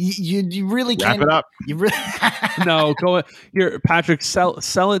good. You really can't. Wrap it up. You really No, go here, Patrick.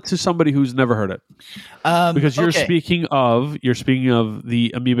 Sell it to somebody who's never heard it. Because you're speaking of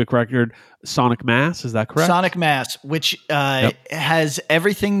the Amoebic record Sonic Mass. Is that correct? Sonic Mass, which has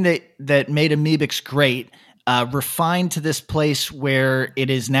everything that made Amoebics great, refined to this place where it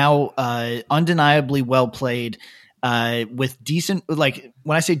is now undeniably well played, with decent, like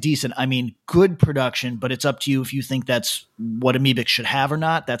when I say decent, I mean good production, but it's up to you if you think that's what Amebix should have or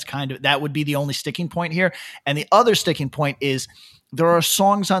not. That would be the only sticking point here. And the other sticking point is there are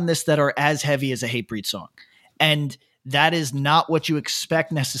songs on this that are as heavy as a Hatebreed song. And that is not what you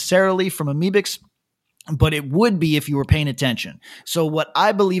expect necessarily from Amebix, but it would be if you were paying attention. So what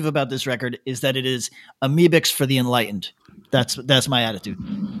I believe about this record is that it is Amebix for the enlightened. That's my attitude.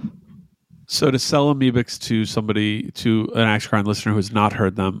 So to sell Amebix to an Axe Grind listener who has not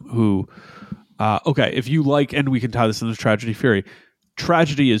heard them, okay, if you like, and we can tie this into Tragedy Fury,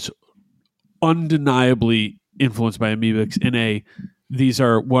 Tragedy is undeniably influenced by Amebix these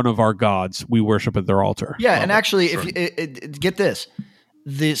are one of our gods. We worship at their altar. Yeah, and actually, sure. If get this,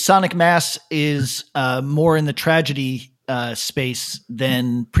 the Sonic Mass is more in the Tragedy space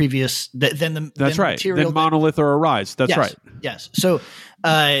than previous than Monolith or Arise. That's right. Yes. So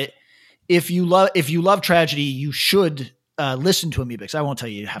if you love Tragedy, you should listen to Amebix. I won't tell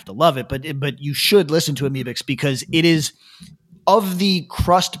you have to love it, but you should listen to Amebix because it is of the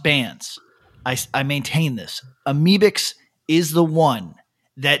crust bands. I maintain this. Amebix is the one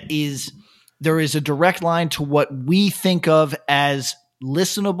that there is a direct line to what we think of as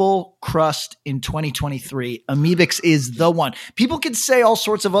listenable crust in 2023. Amebix is the one. People can say all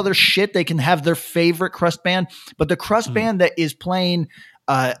sorts of other shit. They can have their favorite crust band, but the crust band that is playing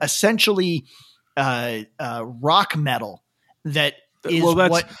essentially rock metal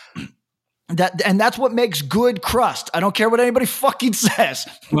that's what makes good crust. I don't care what anybody fucking says.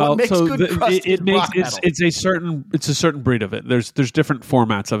 What makes good crust is rock metal. It's a certain breed of it. There's different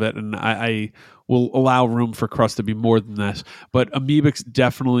formats of it, and I will allow room for crust to be more than this. But Amebix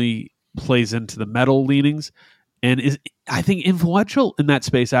definitely plays into the metal leanings and is, I think, influential in that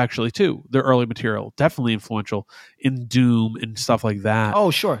space actually too. Their early material definitely influential in doom and stuff like that.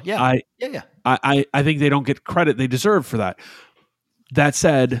 Oh sure, yeah, I think they don't get credit they deserve for that. That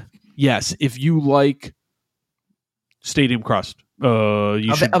said, yes, if you like Stadium Crust,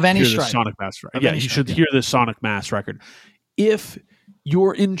 you should of any hear stripe. The Sonic Mass record. Yeah, you should hear the Sonic Mass record. If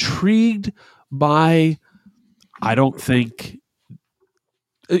you're intrigued by, I don't think,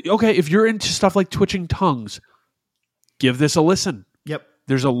 okay, if you're into stuff like Twitching Tongues, give this a listen. Yep.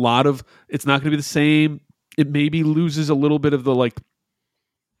 There's a lot of, it's not going to be the same. It maybe loses a little bit of the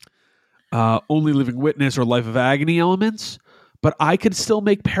Only Living Witness or Life of Agony elements. But I could still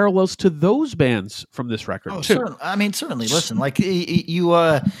make parallels to those bands from this record too. Certainly. Listen,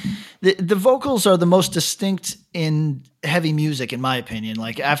 the vocals are the most distinct in heavy music, in my opinion.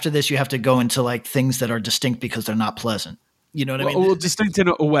 Like after this, you have to go into like things that are distinct because they're not pleasant. You know what I mean? Well, distinct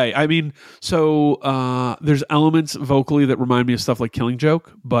in a way. I mean, so there's elements vocally that remind me of stuff like Killing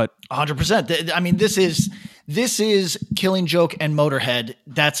Joke, but 100%. I mean, this is Killing Joke and Motorhead.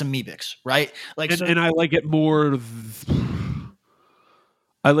 That's Amebix, right? And I like it more.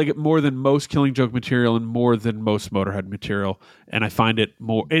 I like it more than most Killing Joke material and more than most Motorhead material, and I find it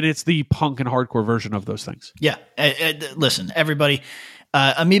more. And it's the punk and hardcore version of those things. Yeah, listen, everybody,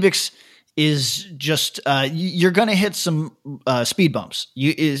 Amebix is just you're going to hit some speed bumps.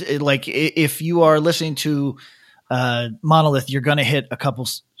 If you are listening to Monolith, you're going to hit a couple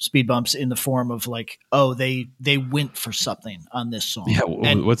speed bumps in the form of they went for something on this song. Yeah,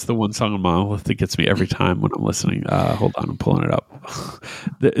 what's the one song on Monolith that gets me every time when I'm listening? Hold on, I'm pulling it up.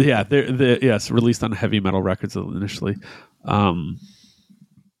 Yes, released on Heavy Metal Records initially.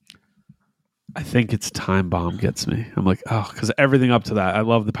 I think it's Time Bomb gets me. I'm like, oh, because everything up to that, I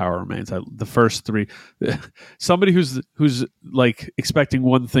love The Power Remains. The first three, somebody who's like expecting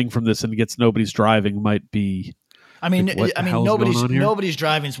one thing from this and gets Nobody's Driving might be. I mean, Nobody's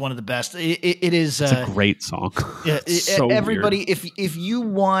Driving is one of the best. It is. It's a great song. Yeah, everybody, weird. If you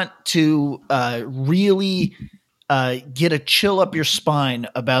want to really get a chill up your spine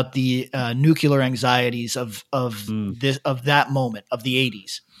about the nuclear anxieties of that moment of the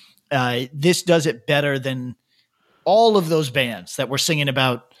 80s. This does it better than all of those bands that were singing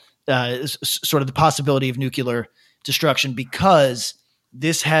about sort of the possibility of nuclear destruction, because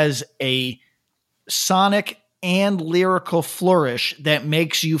this has a sonic and lyrical flourish that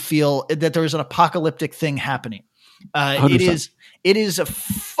makes you feel that there's an apocalyptic thing happening. It is a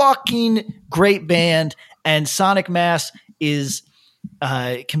fucking great band, and Sonic Mass is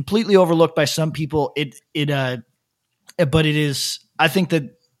completely overlooked by some people. But it is. I think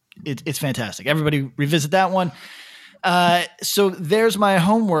that. It's fantastic. Everybody revisit that one. So there's my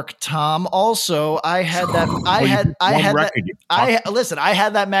homework, Tom. Also, I had that. I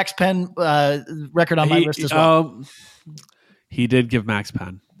had that Max Penn record on my list as well. He did give Max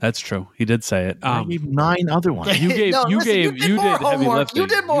Penn. That's true. He did say it. I gave 9 other ones. You gave. No, you listen, gave. did You more did heavy homework. lifting. You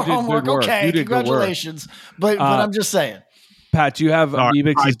did more good homework. work. Okay, You did good work. congratulations. But I'm just saying. Pat, do you have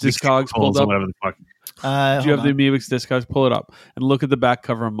Amebix's Discogs pulled up? Whatever the fuck. Do you have the Amebix Discogs? Pull it up and look at the back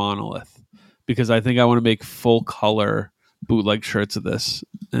cover of Monolith, because I think I want to make full color bootleg shirts of this.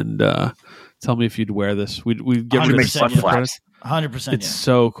 And tell me if you'd wear this. We'd get rid of the butt flaps. 100%. It's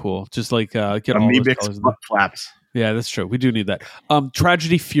so cool. Just like get all those Amebix colors in butt there. flaps. Yeah, that's true. We do need that.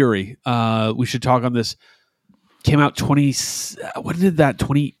 Tragedy Fury. We should talk on this. Came out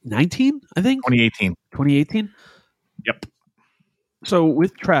 2019, I think? 2018. 2018? Yep. So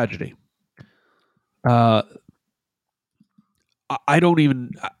with Tragedy, I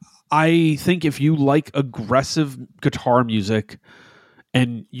think if you like aggressive guitar music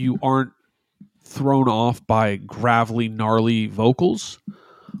and you aren't thrown off by gravelly, gnarly vocals,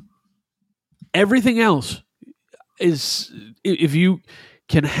 everything else is, if you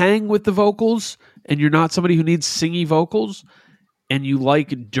can hang with the vocals and you're not somebody who needs singy vocals and you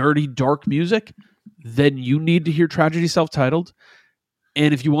like dirty, dark music, then you need to hear Tragedy Self-Titled.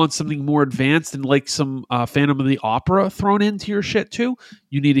 And if you want something more advanced and like some Phantom of the Opera thrown into your shit too,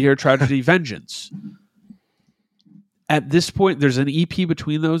 you need to hear Tragedy Vengeance. At this point, there's an EP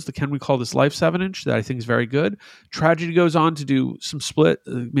between those, the Can We Call This Life 7-inch, that I think is very good. Tragedy goes on to do some split,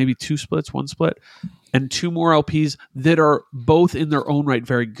 maybe 2 splits, 1 split, and 2 more LPs that are both in their own right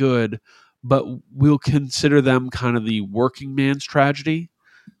very good, but we'll consider them kind of the working man's Tragedy.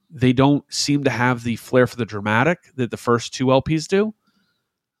 They don't seem to have the flair for the dramatic that the first 2 LPs do.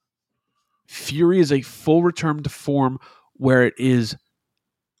 Fury is a full return to form where it is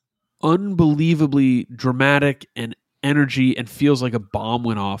unbelievably dramatic and energy and feels like a bomb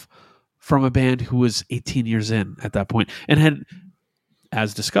went off from a band who was 18 years in at that point and had,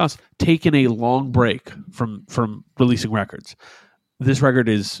 as discussed, taken a long break from releasing records. This record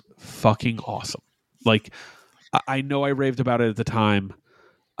is fucking awesome. Like, I know I raved about it at the time.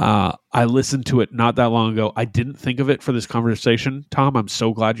 I listened to it not that long ago. I didn't think of it for this conversation, Tom. I'm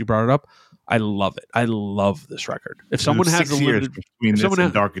so glad you brought it up. I love it. I love this record. If someone has a limited, between this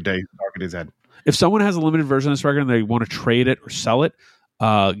and Darker Days End. If someone has a limited version of this record and they want to trade it or sell it,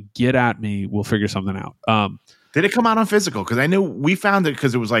 get at me. We'll figure something out. Did it come out on physical? Because I knew we found it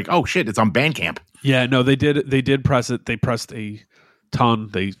because it was like, oh shit, it's on Bandcamp. Yeah, no, they did. They did press it. They pressed a ton.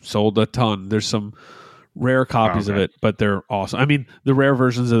 They sold a ton. There's some rare copies of it, but they're awesome. I mean, the rare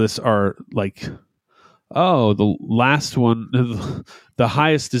versions of this are like, the last one, the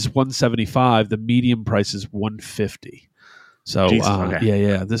highest is 175. The medium price is 150. So Jesus, okay.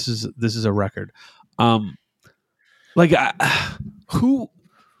 yeah. This is a record. Who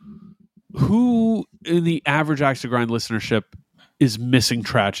in the average Axe to Grind listenership is missing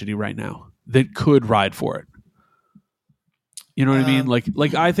Tragedy right now that could ride for it? You know what I mean?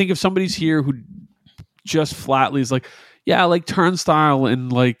 Like I think if somebody's here who just flatly is like, yeah, like Turnstile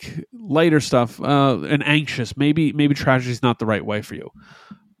and like lighter stuff, and Anxious, maybe Tragedy's not the right way for you.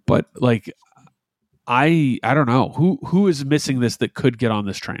 But like, I don't know who is missing this that could get on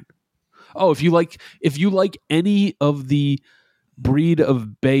this train. Oh, if you like any of the breed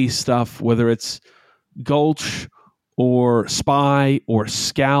of bass stuff, whether it's Gulch or Spy or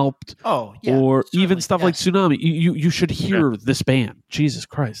Scalped, or even stuff like Tsunami, you should hear this band. Jesus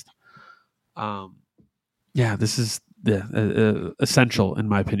Christ. Yeah, this is essential in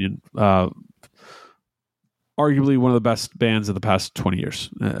my opinion. Arguably one of the best bands of the past 20 years.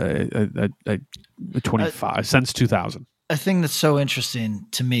 25 since 2000. A thing that's so interesting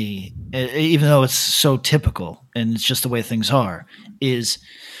to me, even though it's so typical and it's just the way things are, is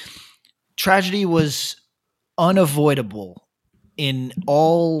Tragedy was unavoidable in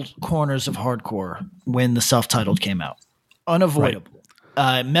all corners of hardcore when the self-titled came out. Unavoidable.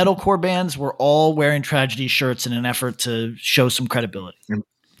 Right. Metalcore bands were all wearing Tragedy shirts in an effort to show some credibility. And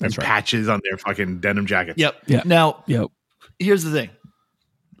patches on their fucking denim jackets. Yep. Yeah. Now, here's the thing.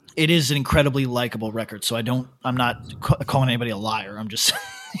 It is an incredibly likable record, so I'm not calling anybody a liar. I'm just,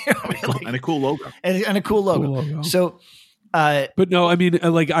 and a cool logo. And a cool logo. So, but no, I mean,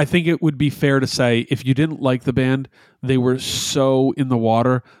 like, I think it would be fair to say if you didn't like the band, they were so in the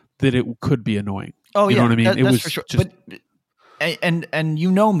water that it could be annoying. Oh, you know what I mean? That's it was for sure. Just, but and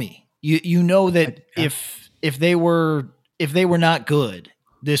you know me, you know that if they were not good,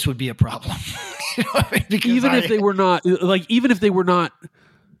 this would be a problem. You know what I mean? Even if they were not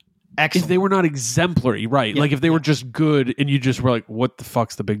excellent. If they were not exemplary, right? Like if they were just good and you just were like, what the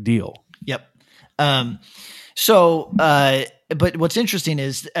fuck's the big deal? Yep. But what's interesting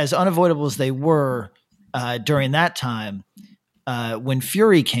is, as unavoidable as they were during that time, when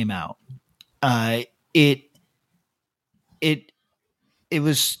Fury came out, it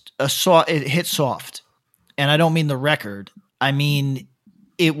it hit soft. And I don't mean the record. I mean,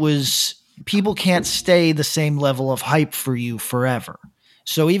 it was, people can't stay the same level of hype for you forever.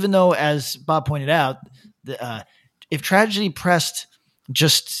 So even though, as Bob pointed out, if Tragedy pressed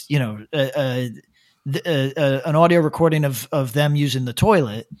just, an audio recording of them using the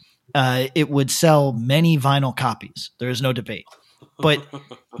toilet, it would sell many vinyl copies. There is no debate. But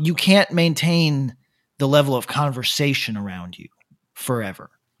you can't maintain the level of conversation around you forever.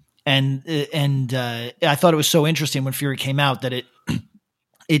 And I thought it was so interesting when Fury came out that it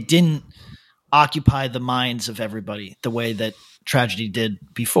didn't occupy the minds of everybody the way that Tragedy did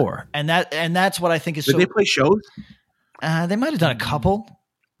before. And that's what I think is Did they play shows? They might have done a couple.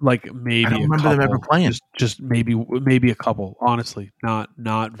 Like maybe I don't remember couple. them ever playing. Just maybe a couple. Honestly, not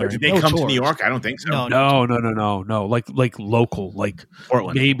very. Did they come to New York? I don't think so. No. Like local, like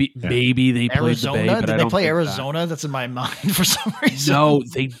Portland. Maybe they played Arizona. the Bay, but Did I they don't play think Arizona? That's in my mind for some reason. No,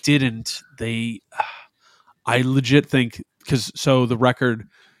 they didn't. I legit think because the record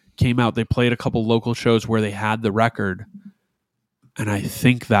came out. They played a couple local shows where they had the record, and I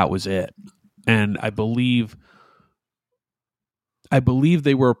think that was it. And I believe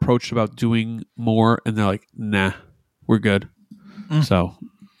they were approached about doing more, and they're like, "Nah, we're good." So,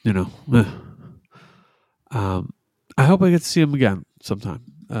 I hope I get to see them again sometime.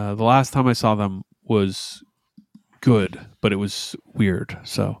 The last time I saw them was good, but it was weird.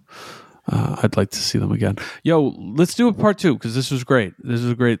 So, I'd like to see them again. Yo, let's do a part 2 because this was great. This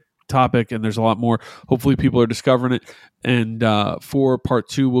is a great topic, and there's a lot more. Hopefully, people are discovering it. And for part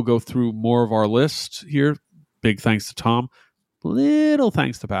 2, we'll go through more of our list here. Big thanks to Tom. Little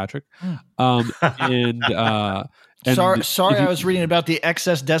thanks to Patrick. And sorry, I was reading about the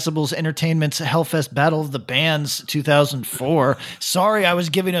Excess Decibels Entertainment's Hellfest Battle of the Bands 2004. Sorry, I was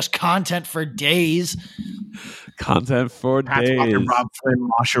giving us content for days. Pat's fucking Rob Flynn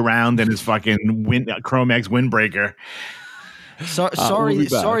mosh around in his fucking Chromex windbreaker.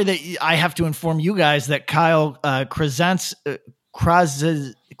 Sorry that I have to inform you guys that Kyle Krasuski,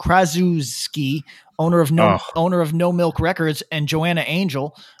 owner of No Milk Records, and Joanna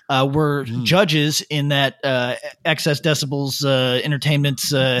Angel were judges in that Excess Decibels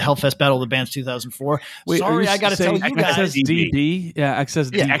Entertainment's Hellfest Battle of the Bands 2004. Sorry, I got to tell you guys. Excess DB,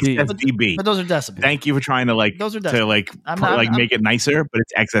 Excess DB. But those are decibels. Thank you for trying to those are decibels. make it nicer, but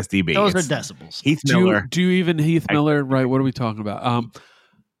it's Excess DB. Those are decibels. Heath Miller. Do you even Heath Miller? Right. What are we talking about?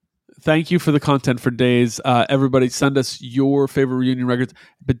 Thank you for the content for days. Everybody, send us your favorite reunion records,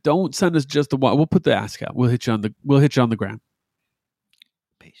 but don't send us just the one. We'll put the ask out. We'll hit you on the gram.